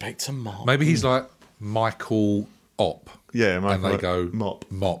 Inspector Mop. Maybe he's like Michael Opp. Yeah, and they go Mop.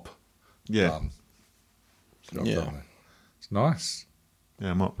 Yeah. It's nice.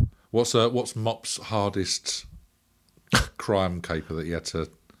 Yeah, Mop. What's Mop's hardest crime caper that you had to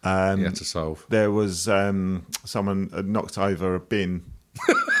solve? There was someone had knocked over a bin.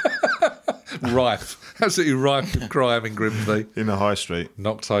 Rife, absolutely rife with crime in Grimsby. In the high street.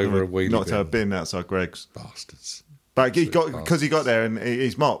 Knocked over a wheelie bin. Knocked over a bin outside Greg's. Bastards. But he got there and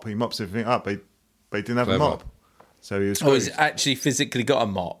he mops everything up, but he didn't have a mop. So he was he's actually physically got a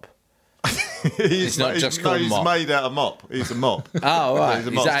mop. He's not just called mop. He's made out of mop. He's a mop. Oh, right.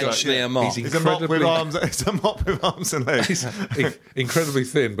 He's actually a mop. He's a mop with arms. It's a mop with arms and legs. He's incredibly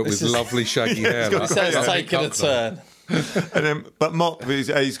thin, but with lovely shaggy hair. This has taken a turn. But Mop, he's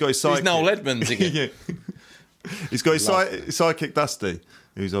got his sidekick. He's Noel Edmonds again. He's got his sidekick Dusty,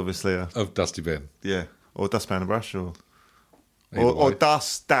 who's obviously of Dusty Bin. Yeah, or Dustpan and Brush, or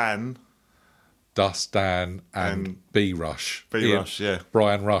Dustan and B Rush. Rush, yeah.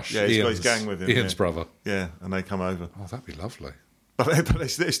 Brian Rush. Yeah, he's got his gang with him. Ian's brother. Yeah, and they come over. Oh, that'd be lovely. But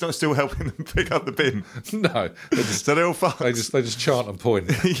it's not still helping them pick up the bin. No. So they're all fucked. They just chant and point,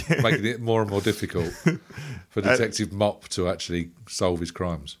 making it more and more difficult for Detective Mop to actually solve his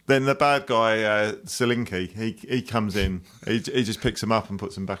crimes. Then the bad guy, Selinki, he comes in, he just picks them up and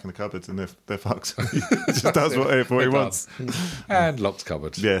puts them back in the cupboards, and they're fucked. He just does whatever he wants. And locked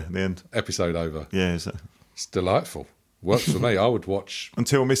cupboard. Yeah, in the end. Episode over. Yeah, it's delightful. Works for me. I would watch.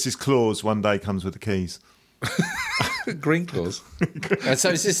 Until Mrs. Claus one day comes with the keys. Green Claws. And so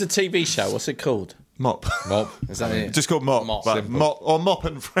is this a TV show? What's it called? Mop. Is that it? Just called Mop. Mop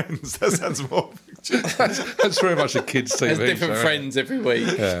and Friends. That sounds more. That's very much a kids' TV. There's different friends every week.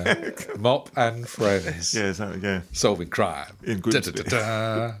 Yeah. Mop and Friends. Yeah, exactly. Yeah. Solving crime in Grimsby.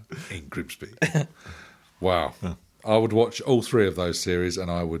 In Grimsby. Wow. Yeah. I would watch all three of those series, and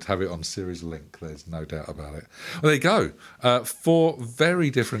I would have it on Series Link. There's no doubt about it. Well, there you go. 4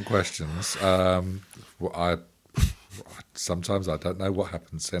 very different questions. Sometimes I don't know what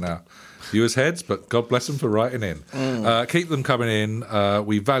happens in our viewers' heads, but God bless them for writing in. Keep them coming in.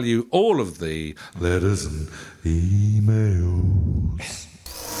 We value all of the letters and emails.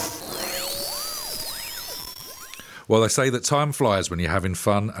 Well, they say that time flies when you're having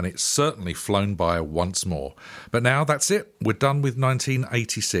fun, and it's certainly flown by once more. But now that's it. We're done with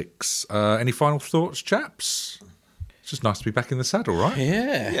 1986. Any final thoughts, chaps? It's just nice to be back in the saddle, right?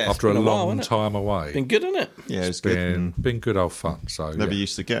 Yeah. After a long time away. Been good, hasn't it? Yeah, it's been good old fun. So never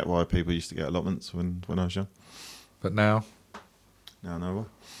used to get why people used to get allotments when I was young. But now I know.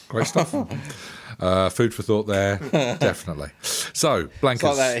 Great stuff. Food for thought there, definitely. So,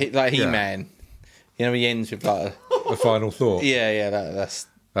 Blankers. It's like He-Man. You know, he ends with like a final thought. Yeah, that's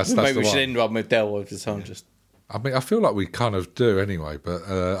maybe we should end one with Del with the song. Just. I mean, I feel like we kind of do anyway, but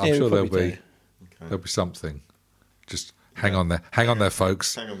I'm sure there'll be something. Just hang on there,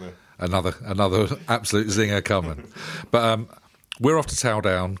 folks. Hang on there. Another absolute zinger coming. But we're off to Tow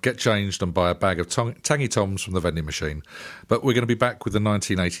Down, get changed and buy a bag of Tangy Toms from the vending machine. But we're going to be back with the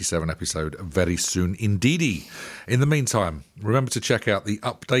 1987 episode very soon indeedy. In the meantime, remember to check out the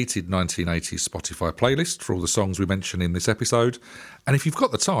updated 1980s Spotify playlist for all the songs we mention in this episode. And if you've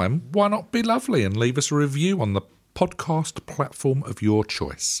got the time, why not be lovely and leave us a review on the podcast platform of your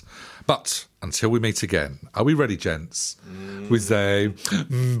choice. But until we meet again, are we ready, gents? We say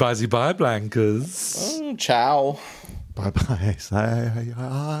bye, Blankers. Ciao. Bye-bye. Say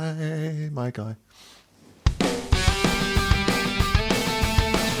hi, my guy.